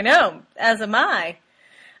 I know, as am I.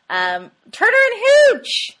 Turner and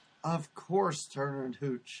Hooch. Of course, Turner and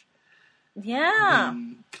Hooch. Yeah.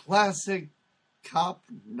 The classic cop,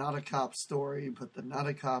 not a cop story, but the not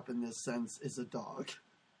a cop in this sense is a dog.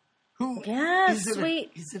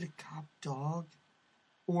 Sweet. Is it a cop dog?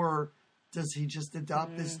 Or does he just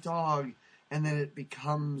adopt this dog and then it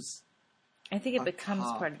becomes I think it becomes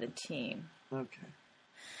part of the team. Okay.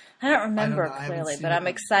 I don't remember clearly, but I'm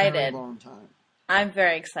excited. A very long time. I'm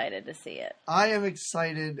very excited to see it. I am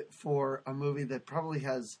excited for a movie that probably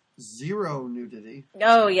has zero nudity.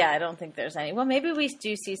 Oh, yeah, I don't think there's any. Well, maybe we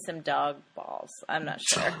do see some dog balls. I'm not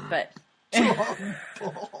sure, but... Dog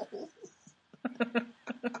balls.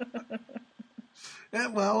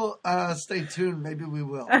 Well, stay tuned. Maybe we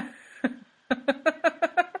will.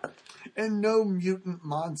 And no mutant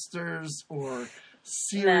monsters or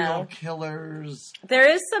serial killers. There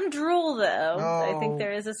is some drool, though. Oh. I think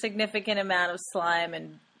there is a significant amount of slime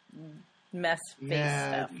and mess face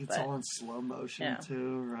stuff. Yeah, it's all in slow motion,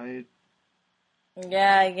 too, right?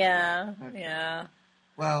 Yeah.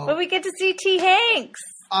 Well, but we get to see T. Hanks.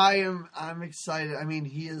 I'm excited. I mean,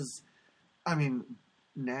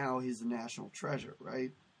 now he's a national treasure,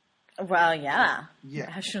 right? Well, yeah. Yeah.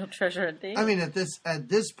 National treasure indeed. I mean, at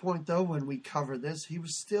this point though, when we cover this, he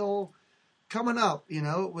was still coming up. You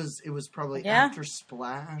know, it was probably after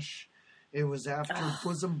Splash. It was after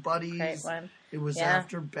Bosom Buddies. Great one. It was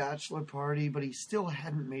after Bachelor Party, but he still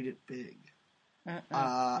hadn't made it big.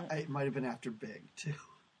 It might have been after Big too.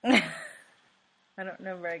 I don't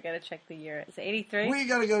remember. I gotta check the year. Is it 83? We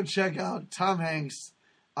gotta go check out Tom Hanks'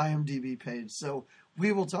 IMDb page. So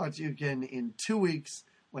we will talk to you again in 2 weeks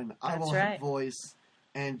when I will have a voice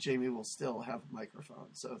and Jamie will still have a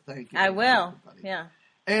microphone. So thank you. I will. Everybody. Yeah.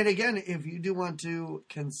 And again, if you do want to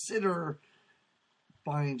consider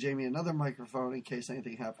buying Jamie another microphone in case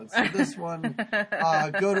anything happens to this one,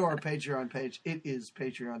 go to our Patreon page. It is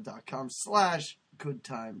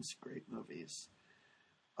patreon.com/goodtimesgreatmovies.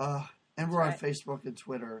 And we're on Facebook and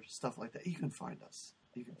Twitter, stuff like that. You can find us.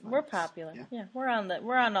 We're popular. Yeah, we're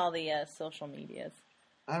on all the social medias.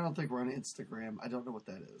 I don't think we're on Instagram. I don't know what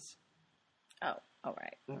that is. Oh, all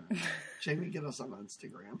right. Jamie, get us on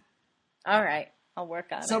Instagram. All right, I'll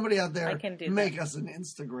work on it. Somebody out there, I can do make us an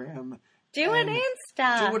Instagram. Do an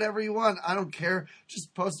Insta. Do whatever you want. I don't care.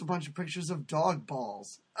 Just post a bunch of pictures of dog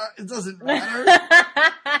balls. It doesn't matter.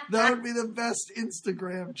 That would be the best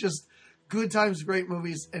Instagram. Just Good Times, Great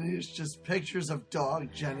Movies, and it's just pictures of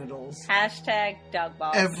dog genitals. Hashtag dog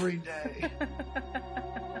balls. Every day.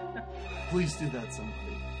 Please do that, somebody.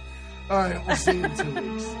 All right, we'll see you in 2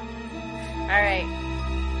 weeks. All right.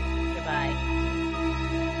 Goodbye.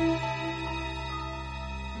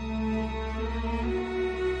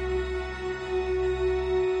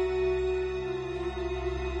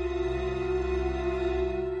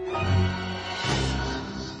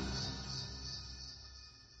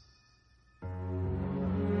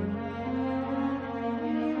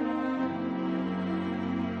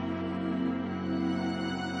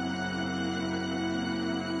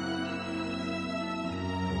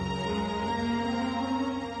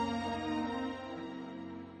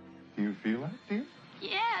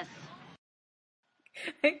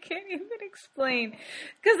 I can't even explain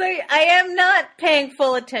because I am not paying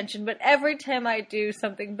full attention, but every time I do,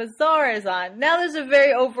 something bizarre is on. Now there's a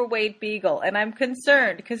very overweight beagle, and I'm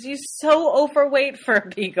concerned because he's so overweight for a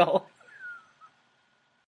beagle.